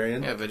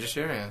vegetarian? Yeah,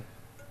 vegetarian.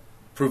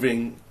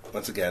 Proving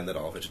once again that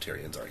all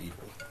vegetarians are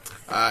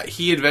evil.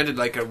 He invented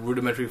like a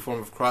rudimentary form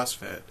of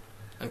CrossFit,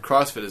 and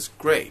CrossFit is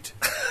great.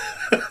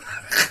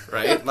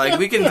 Right? Like,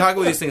 we can talk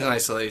about these things in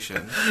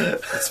isolation.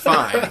 It's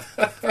fine.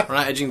 We're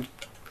not edging.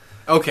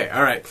 Okay,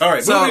 all right. All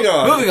right, so,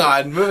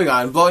 moving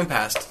on. Blowing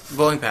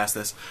past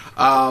this.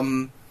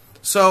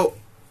 So,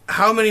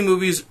 how many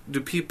movies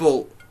do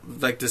people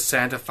like? Does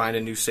Santa find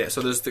a new Santa?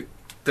 So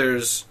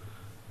there's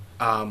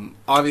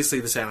obviously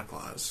the Santa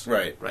Claus,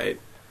 Right. Right.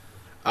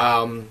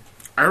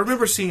 I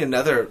remember seeing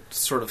another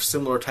sort of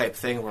similar type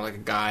thing where like a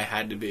guy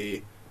had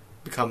to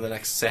become the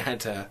next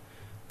Santa,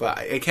 but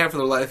I can't for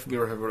the life of me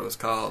remember what it was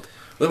called.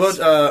 What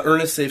about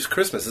Ernest Saves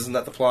Christmas? Isn't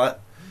that the plot?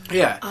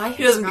 Yeah, I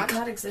he doesn't. forgot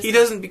that existed. He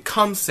doesn't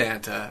become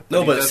Santa.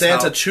 No, he but does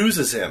Santa help.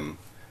 chooses him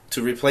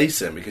to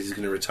replace him because he's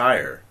going to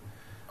retire.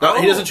 No,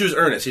 Oh. he doesn't choose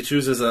Ernest. He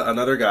chooses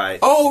another guy.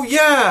 Oh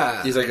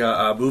yeah, He's like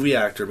a movie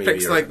actor, maybe.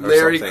 picks or, like or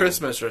Larry something.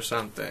 Christmas or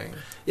something.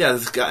 Yeah,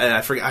 this guy.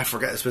 I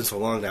forget. It's been so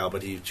long now,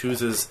 but he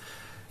chooses.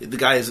 The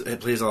guy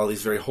plays all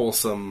these very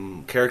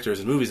wholesome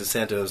characters in movies, and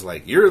Santa is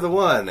like, "You're the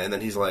one," and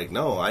then he's like,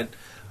 "No,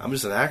 I'm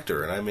just an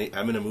actor, and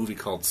I'm in a movie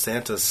called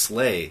Santa's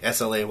Slay,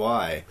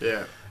 SLAY."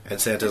 Yeah. And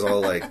Santa's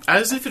all like,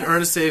 As if in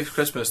Ernest Saves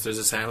Christmas, there's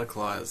a Santa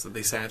Claus.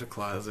 They Santa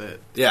Claus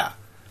it. "Yeah,"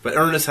 but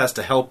Ernest has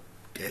to help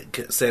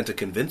Santa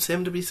convince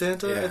him to be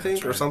Santa, Yeah, I think,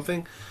 that's or right.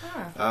 something.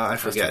 Huh. I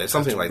forget. It's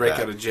something like break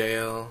that. out of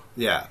jail.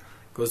 Yeah,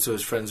 Goes to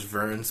his friend's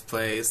Vern's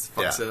place.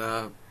 Fucks Yeah. it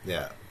up.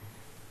 yeah.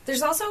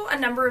 There's also a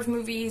number of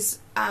movies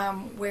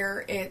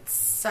where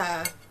it's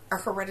a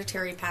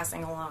hereditary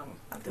passing along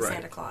of the Right.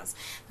 Santa Claus.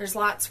 There's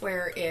lots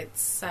where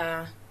it's,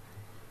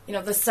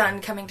 the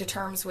son coming to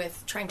terms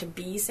with trying to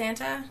be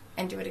Santa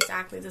and do it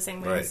exactly the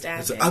same way Right. his dad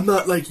It's did. like, I'm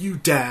not like you,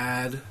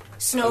 Dad.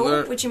 Snow,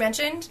 Alert. which you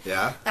mentioned,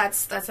 Yeah.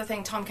 that's the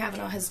thing. Tom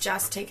Cavanaugh has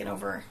just taken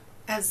over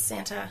as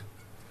Santa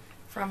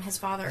from his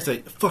father. It's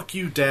like, fuck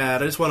you,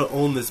 Dad. I just want to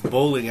own this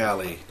bowling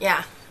alley.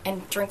 Yeah,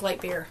 and drink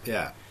light beer.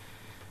 Yeah.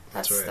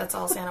 That's right.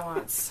 all Santa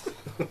wants.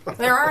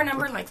 There are a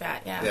number like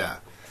that. Yeah. Yeah.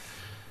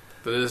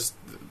 But it is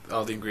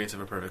all the ingredients of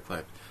a perfect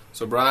life.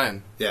 So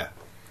Brian, Yeah.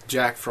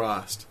 Jack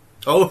Frost,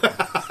 Oh,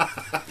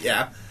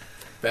 yeah.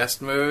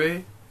 best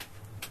movie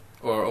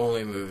or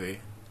only movie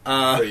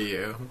for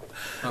you?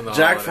 On the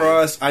Jack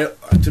holidays? Frost.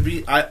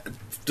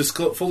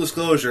 Full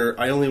disclosure,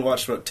 I only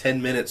watched about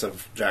 10 minutes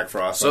of Jack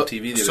Frost on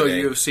TV the other day.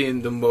 you've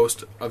seen the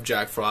most of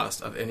Jack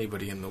Frost of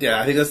anybody in the world. Yeah,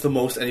 I think that's the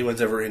most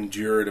anyone's ever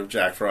endured of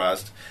Jack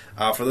Frost.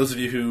 For those of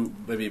you who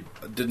maybe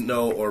didn't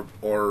know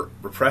or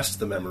repressed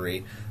the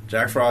memory,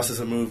 Jack Frost is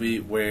a movie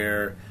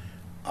where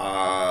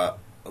a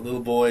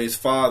little boy's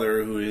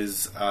father, who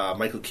is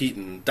Michael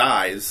Keaton,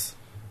 dies.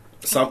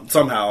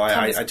 Somehow,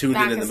 I tuned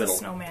in the middle.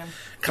 Snowman.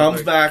 Comes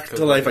Like, back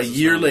to life a as a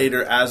year snowman.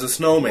 later as a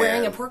snowman.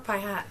 Wearing a pork pie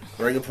hat.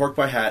 Wearing a pork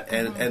pie hat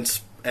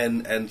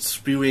and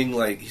spewing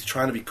like he's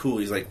trying to be cool.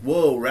 He's like,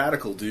 "Whoa,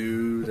 radical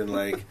dude," and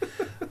like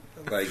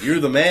you're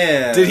the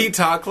man. Did he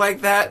talk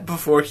like that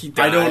before he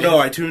died? I don't know.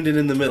 I tuned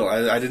in the middle.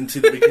 I didn't see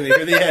the beginning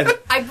or the end.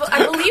 I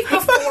believe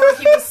before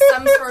he was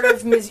some sort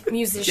of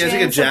musician. Yeah,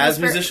 he's like a jazz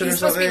So musician he's or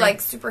supposed to be something? like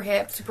super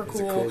hip, super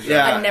cool,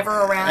 Yeah, and never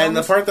around. And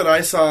the part that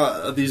I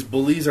saw, these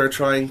bullies are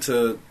trying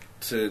to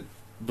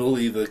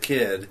bully the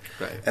kid,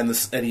 Right. and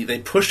they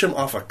push him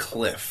off a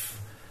cliff,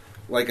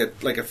 like a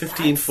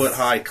 15-foot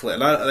high cliff,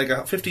 not like a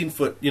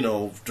 15-foot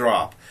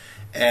drop,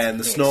 and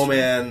the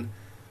snowman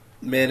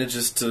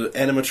manages to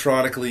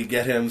animatronically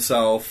get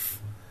himself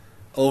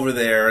over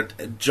there,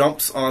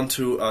 jumps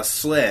onto a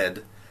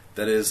sled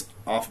that is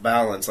off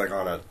balance, like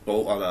on a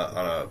boat on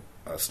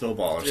a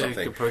snowball or Yeah,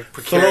 something.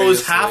 precariously.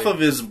 Throws half of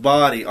his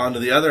body onto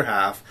the other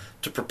half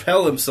to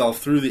propel himself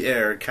through the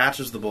air,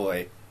 catches the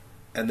boy,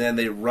 and then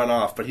they run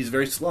off. But he's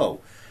very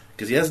slow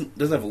because he doesn't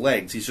have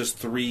legs. He's just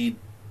 3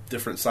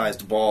 different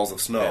sized balls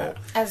of snow.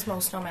 As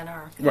most snowmen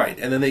are. Right,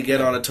 and then they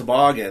get on a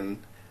toboggan,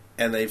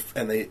 and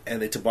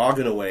they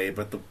toboggan away.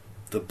 But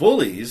the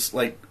bullies,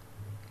 like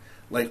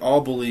all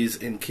bullies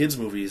in kids'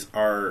 movies,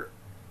 are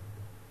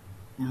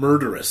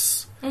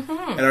murderous and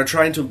are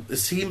trying to, it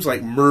seems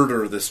like,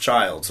 murder this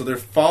child. So they're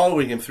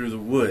following him through the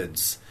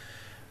woods.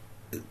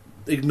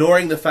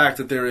 ignoring the fact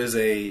that there is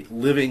a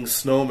living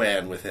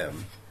snowman with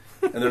him,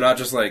 and they're not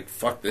just like,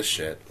 fuck this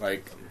shit,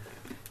 like,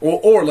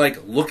 or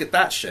like, look at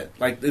that shit.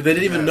 Like, they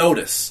didn't even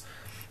notice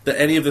that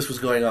any of this was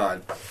going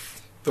on.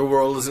 The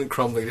world isn't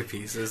crumbling to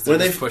pieces. They're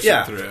just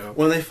pushing through.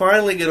 When they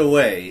finally get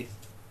away,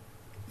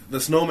 the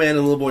snowman and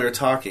the little boy are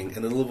talking,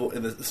 and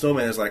the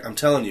snowman is like, I'm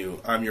telling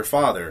you, I'm your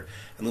father.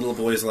 And the little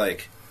boy is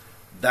like,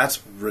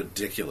 that's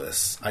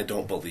ridiculous. I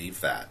don't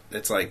believe that.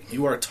 It's like,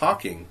 you are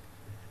talking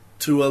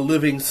to a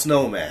living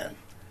snowman.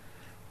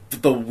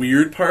 The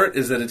weird part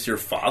is that it's your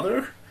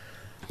father?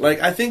 Like,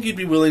 I think you'd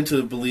be willing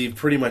to believe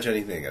pretty much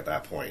anything at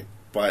that point.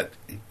 But,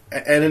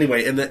 and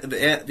anyway, and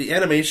the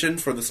animation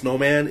for the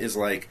snowman is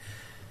like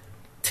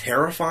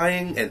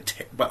terrifying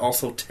but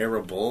also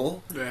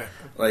terrible. Yeah.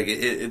 Like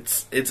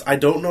it's I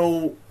don't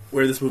know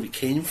where this movie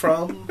came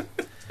from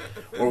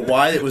or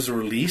why it was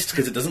released,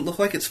 because it doesn't look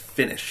like it's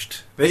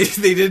finished. They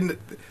didn't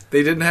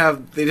figure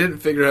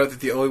out that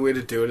the only way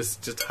to do it is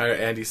just hire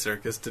Andy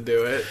Serkis to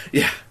do it.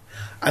 Yeah.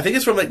 I think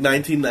it's from like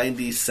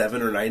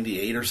 1997 or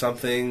 98 or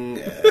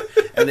something,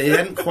 and they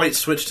hadn't quite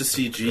switched to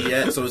CG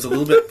yet, so it was a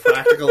little bit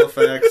practical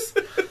effects.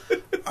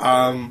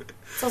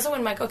 It's also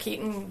when Michael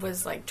Keaton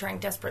was like trying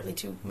desperately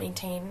to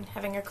maintain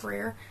having a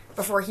career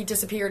before he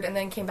disappeared and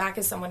then came back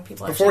as someone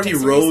people before he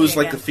rose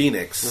like the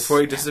phoenix.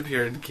 Before he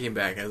disappeared and came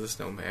back as a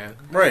snowman.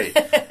 Right.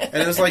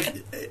 And it was like,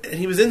 and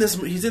he's in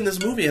this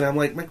movie, and I'm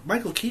like,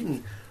 Michael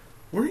Keaton,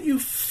 weren't you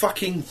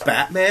fucking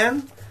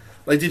Batman?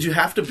 Like, did you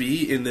have to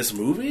be in this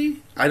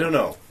movie? I don't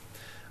know.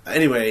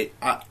 Anyway,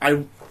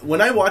 I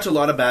when I watch a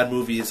lot of bad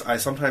movies, I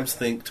sometimes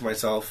think to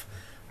myself,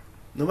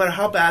 no matter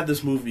how bad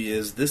this movie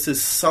is, this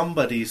is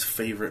somebody's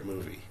favorite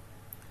movie.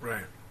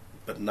 Right.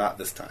 But not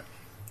this time.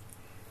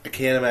 I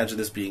can't imagine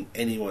this being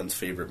anyone's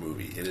favorite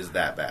movie. It is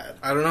that bad.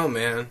 I don't know,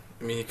 man.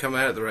 I mean, you come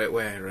at it the right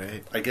way,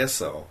 right? I guess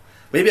so.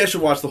 Maybe I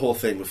should watch the whole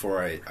thing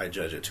before I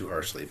judge it too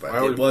harshly, but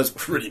it was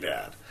pretty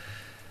bad.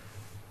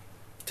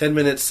 10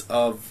 minutes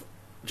of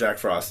Jack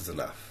Frost is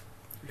enough.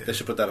 Yeah. They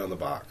should put that on the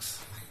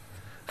box.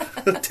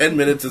 10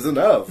 minutes is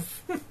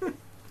enough.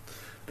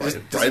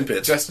 Brian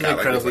Pitt. Just an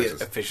incredibly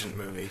efficient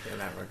movie in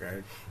that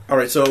regard.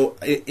 Alright, so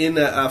in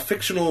a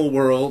fictional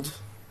world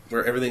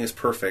where everything is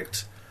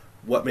perfect,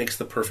 what makes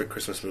the perfect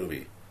Christmas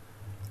movie?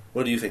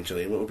 What do you think,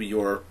 Jillian? What would be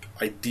your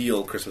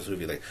ideal Christmas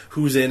movie? Like,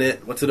 who's in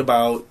it? What's it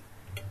about?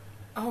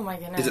 Oh my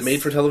goodness! Is it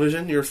made for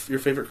television? Your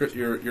favorite,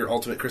 your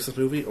ultimate Christmas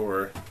movie,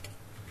 or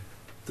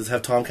does it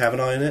have Tom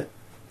Cavanaugh in it?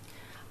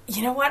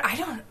 You know what? I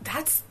don't.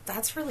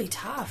 That's really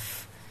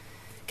tough.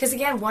 Because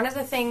again, one of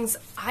the things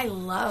I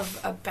love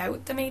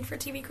about the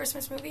made-for-TV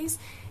Christmas movies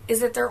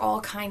is that they're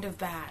all kind of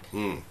bad.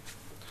 Mm.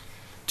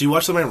 Do you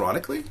watch them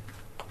ironically?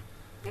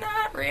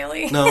 Not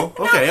really. No?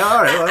 Okay, no.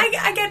 all right. Well.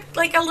 I get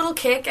like a little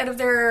kick out of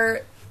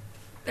their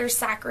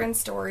saccharine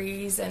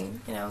stories and,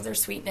 you know, their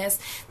sweetness.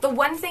 The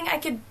one thing I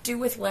could do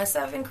with less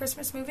of in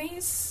Christmas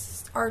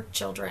movies are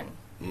children.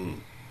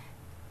 Mm.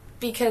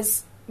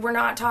 Because we're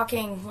not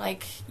talking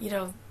like, you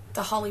know,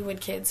 the Hollywood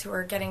kids who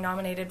are getting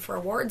nominated for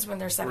awards when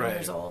they're 7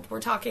 years old.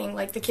 We're talking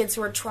like the kids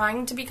who are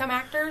trying to become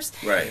actors.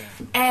 Right.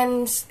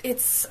 And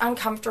it's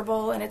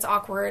uncomfortable and it's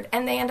awkward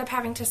and they end up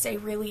having to say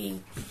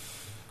really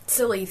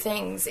silly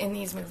things in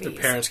these movies. Their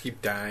parents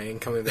keep dying,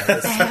 coming back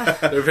as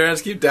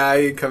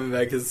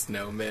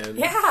snowmen.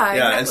 Yeah, exactly.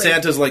 And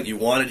Santa's like, you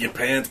wanted your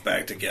pants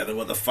back together.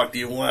 What the fuck do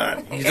you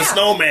want? He's a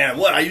snowman.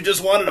 What? You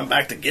just wanted them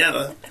back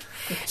together.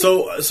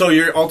 So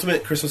your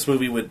ultimate Christmas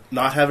movie would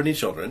not have any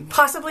children.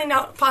 Possibly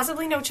no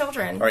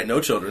children. All right, no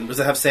children.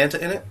 Does it have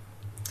Santa in it?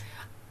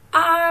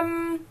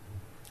 I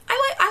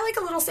like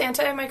a little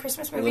Santa in my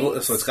Christmas movie.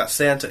 So it's got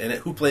Santa in it.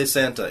 Who plays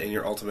Santa in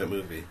your ultimate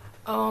movie?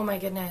 Oh my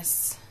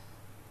goodness.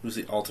 Who's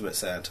the ultimate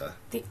Santa?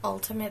 The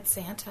ultimate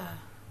Santa.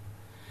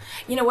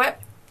 You know what?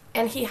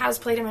 And he has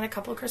played him in a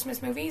couple of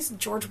Christmas movies.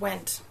 George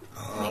Wendt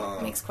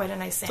makes quite a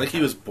nice Santa. It's like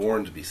he was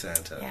born to be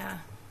Santa. Yeah.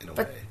 In a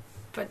way.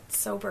 But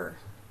sober.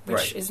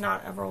 Which is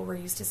not a role we're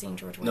used to seeing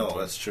George Wendt No, in.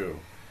 that's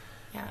true.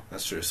 Yeah.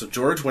 That's true. So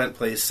George Wendt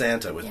plays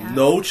Santa with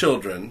no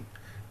children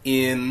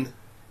in...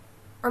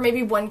 Or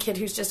maybe one kid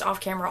who's just off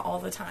camera all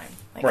the time.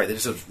 Like, right, they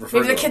just refer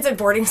maybe the kid's at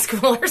boarding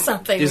school or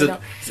something.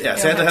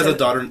 Santa has a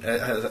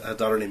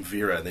daughter named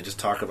Vera, and they just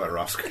talk about her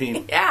off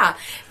screen. Yeah,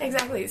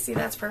 exactly. See,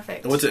 that's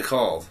perfect. And what's it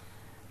called?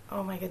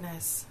 Oh my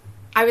goodness.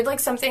 I would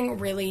like something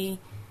really...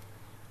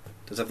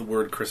 Does it have the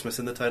word Christmas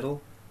in the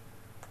title?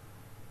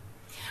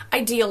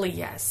 Ideally,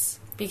 yes.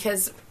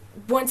 Because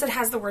once it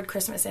has the word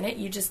Christmas in it,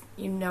 you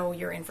know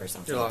you're in for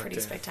something pretty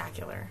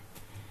spectacular.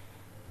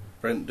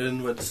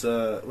 Brendan, what's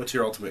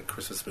your ultimate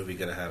Christmas movie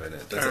going to have in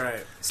it? All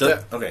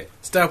right.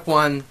 Step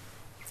one,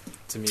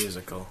 it's a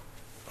musical.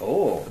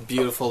 Oh. A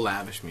beautiful,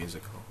 lavish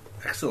musical.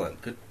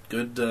 Excellent.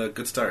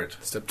 Good start.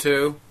 Step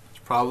two, it's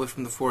probably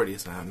from the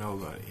 40s, and I don't know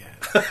about it yet.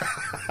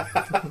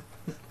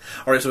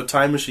 All right, so a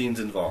time machine's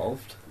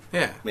involved.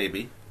 Yeah.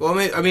 Maybe. Well,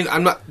 I mean,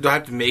 do I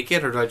have to make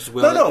it, or do I just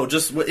will it? No,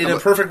 just in a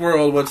perfect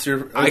world, what's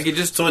your...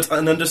 So it's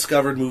an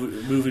undiscovered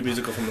movie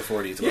musical from the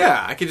 40s.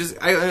 Yeah, I could just...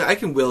 I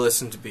can will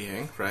this into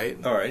being, right?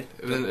 All right.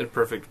 In a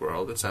perfect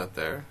world, it's out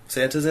there.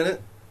 Santa's in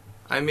it?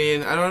 I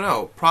mean, I don't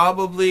know.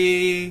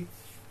 Probably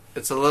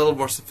it's a little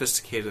more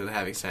sophisticated than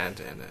having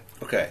Santa in it.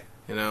 Okay.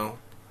 You know?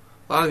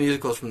 A lot of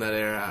musicals from that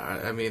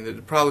era, I mean,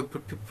 they're probably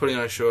putting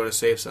on a show to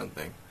save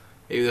something.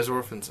 Maybe there's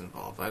orphans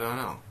involved. I don't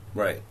know.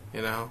 Right.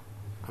 You know?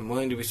 I'm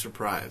willing to be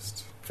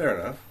surprised. Fair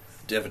enough.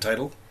 Do you have a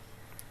title?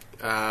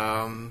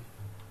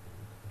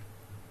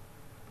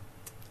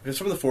 It's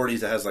from the 40s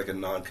that has like a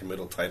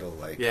non-committal title,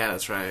 like Yeah,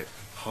 that's right.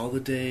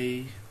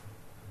 Holiday.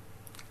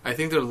 I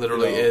think there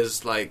literally No.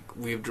 is, like,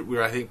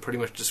 we're, I think, pretty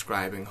much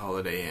describing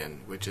Holiday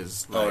Inn, which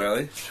is, like... Oh,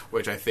 really?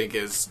 Which I think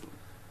is...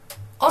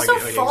 Also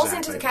Like falls exactly.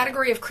 into the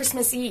category of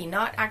Christmas-y,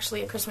 not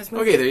actually a Christmas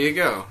movie. Okay, there you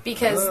go.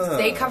 Because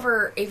they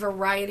cover a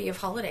variety of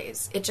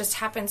holidays. It just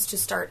happens to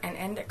start and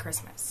end at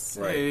Christmas.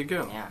 Right. There you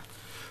go. Yeah.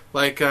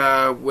 Like,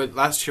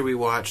 last year we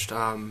watched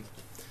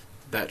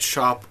that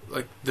shop,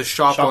 like the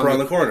shop Shop on Around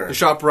the Corner. The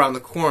Shop Around the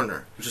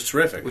Corner, Which is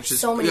terrific. which is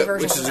So many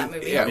versions which is, of that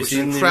movie. Yeah, Have you which is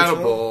seen the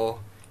incredible.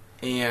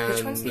 And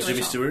Which one's the With Jimmy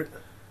original? Stewart?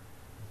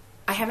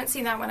 I haven't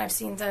seen that one. I've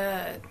seen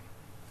the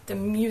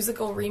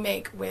musical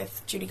remake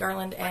with Judy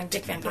Garland and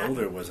Dick Van No, Patten.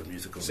 there was a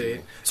musical. See,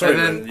 movie. Sorry,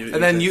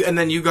 and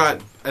then you got,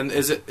 and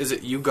is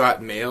it You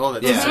Got Mail?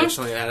 That's Yeah.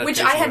 essentially an adaptation.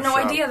 Which I had of no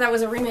Shop- idea that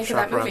was a remake of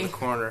Shop that Around movie. the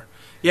Corner.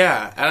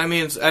 Yeah, and I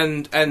mean,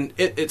 and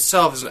it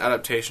itself is an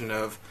adaptation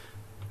of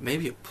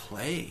maybe a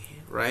play,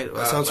 right?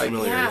 That sounds like,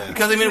 familiar, yeah. yeah.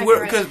 Because I mean,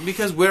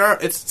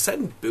 Right. it's set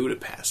in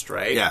Budapest,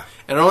 right? Yeah.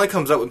 and it only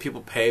comes up when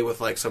people pay with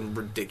like some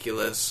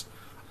ridiculous.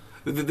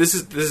 This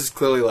is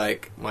clearly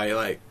like my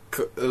like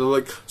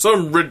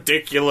some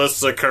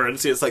ridiculous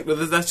currency. It's like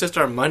that's just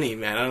our money,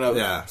 man. I don't know.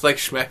 Yeah. It's like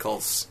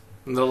schmeckles,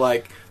 and they're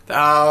like,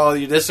 oh,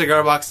 this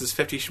cigar box is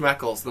 50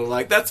 schmeckles. And they're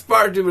like, that's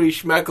far too many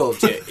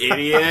schmeckles, you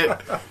idiot,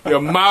 you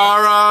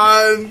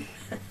moron.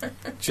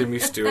 Jimmy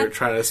Stewart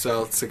trying to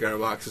sell cigar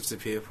boxes to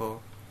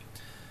people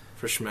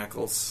for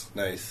schmeckles.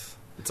 Nice.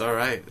 It's all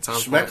right. It's on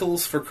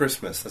Schmeckles for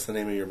Christmas. That's the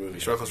name of your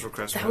movie. Schmeckles for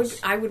Christmas.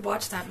 I would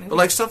watch that movie. But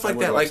like stuff I like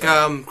would that, watch like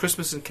that.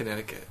 Christmas in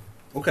Connecticut.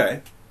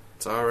 Okay.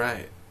 It's all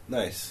right,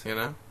 Nice. you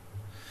know.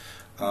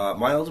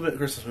 My ultimate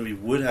Christmas movie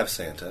would have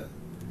Santa.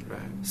 Right.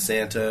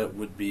 Santa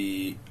would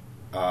be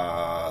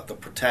the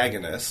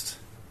protagonist,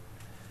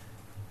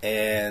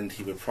 and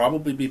he would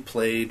probably be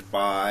played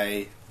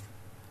by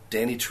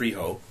Danny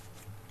Trejo.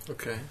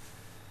 Okay.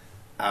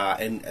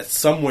 And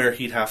somewhere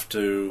he'd have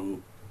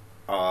to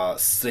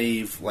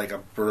save like a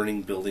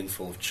burning building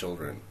full of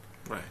children,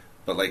 Right.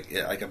 but like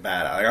a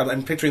bad.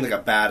 I'm picturing like a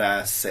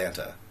badass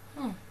Santa.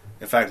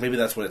 In fact, maybe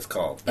that's what it's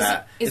called. Is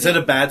Instead it-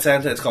 of Bad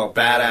Santa, it's called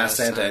Badass Badass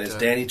Santa, and it's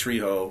Santa. Danny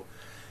Trejo,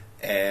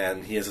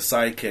 and he has a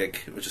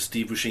sidekick, which is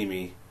Steve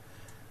Buscemi,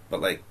 but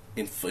like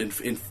in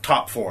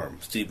top form,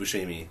 Steve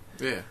Buscemi,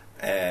 Yeah.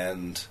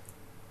 and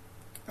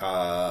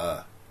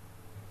yeah,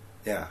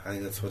 I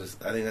think that's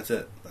I think that's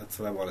it. That's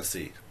what I want to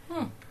see.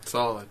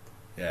 Solid.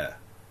 Yeah,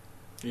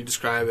 You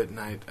describe it, and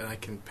I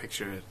can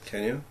picture it.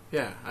 can you?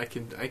 Yeah, I'd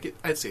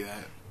see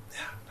that.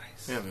 Yeah,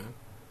 nice. Yeah, man.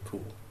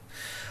 Cool.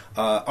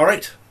 All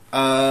right,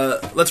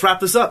 let's wrap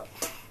this up.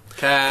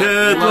 Cat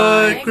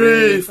like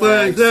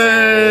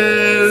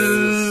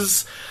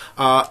reflexes.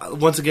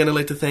 Once again, I'd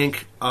like to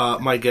thank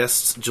my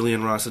guests,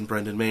 Gillian Ross and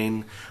Brendan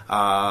Main,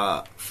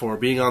 for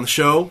being on the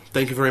show.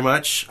 Thank you very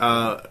much.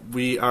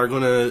 We are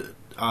going to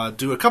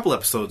do a couple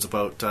episodes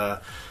about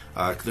the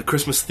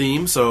Christmas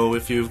theme, so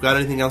if you've got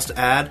anything else to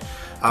add,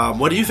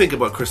 what do you think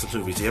about Christmas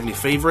movies? Do you have any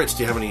favorites?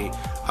 Do you have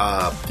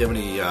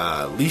any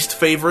least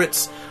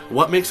favorites?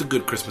 What makes a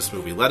good Christmas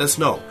movie? Let us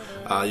know.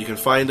 You can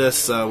find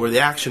us where the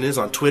action is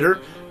on Twitter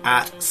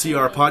at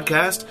CR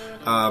Podcast.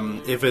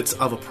 If it's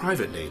of a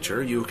private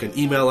nature, you can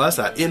email us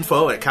at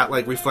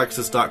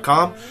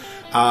info@catlikereflexes.com.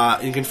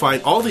 You can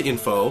find all the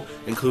info,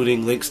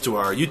 including links to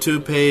our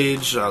YouTube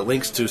page,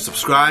 links to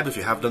subscribe if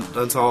you haven't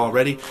done so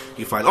already. You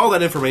can find all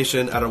that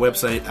information at our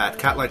website at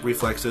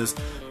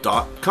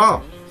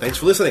catlikereflexes.com. Thanks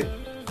for listening,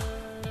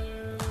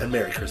 and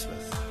Merry Christmas.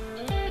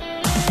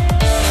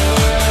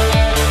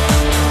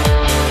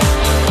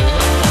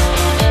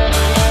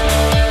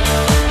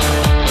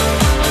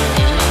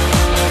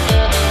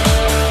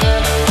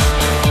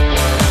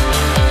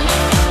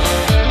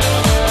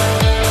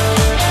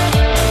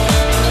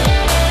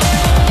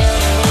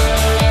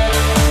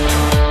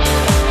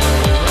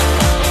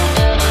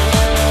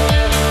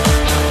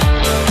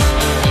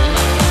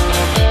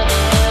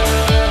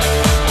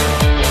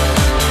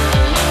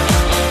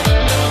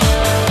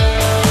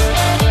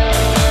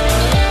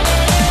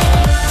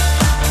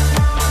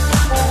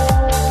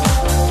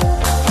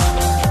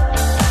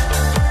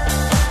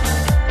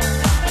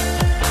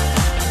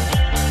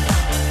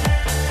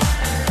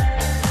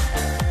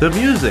 The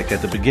music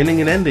at the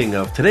beginning and ending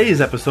of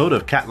today's episode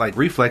of Cat-Like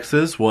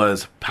Reflexes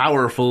was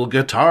Powerful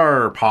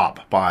Guitar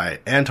Pop by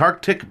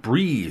Antarctic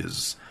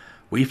Breeze.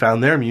 We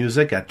found their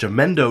music at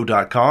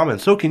jamendo.com,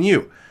 and so can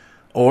you.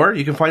 Or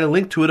you can find a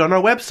link to it on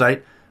our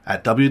website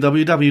at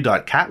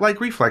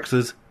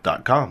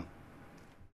www.catlikereflexes.com.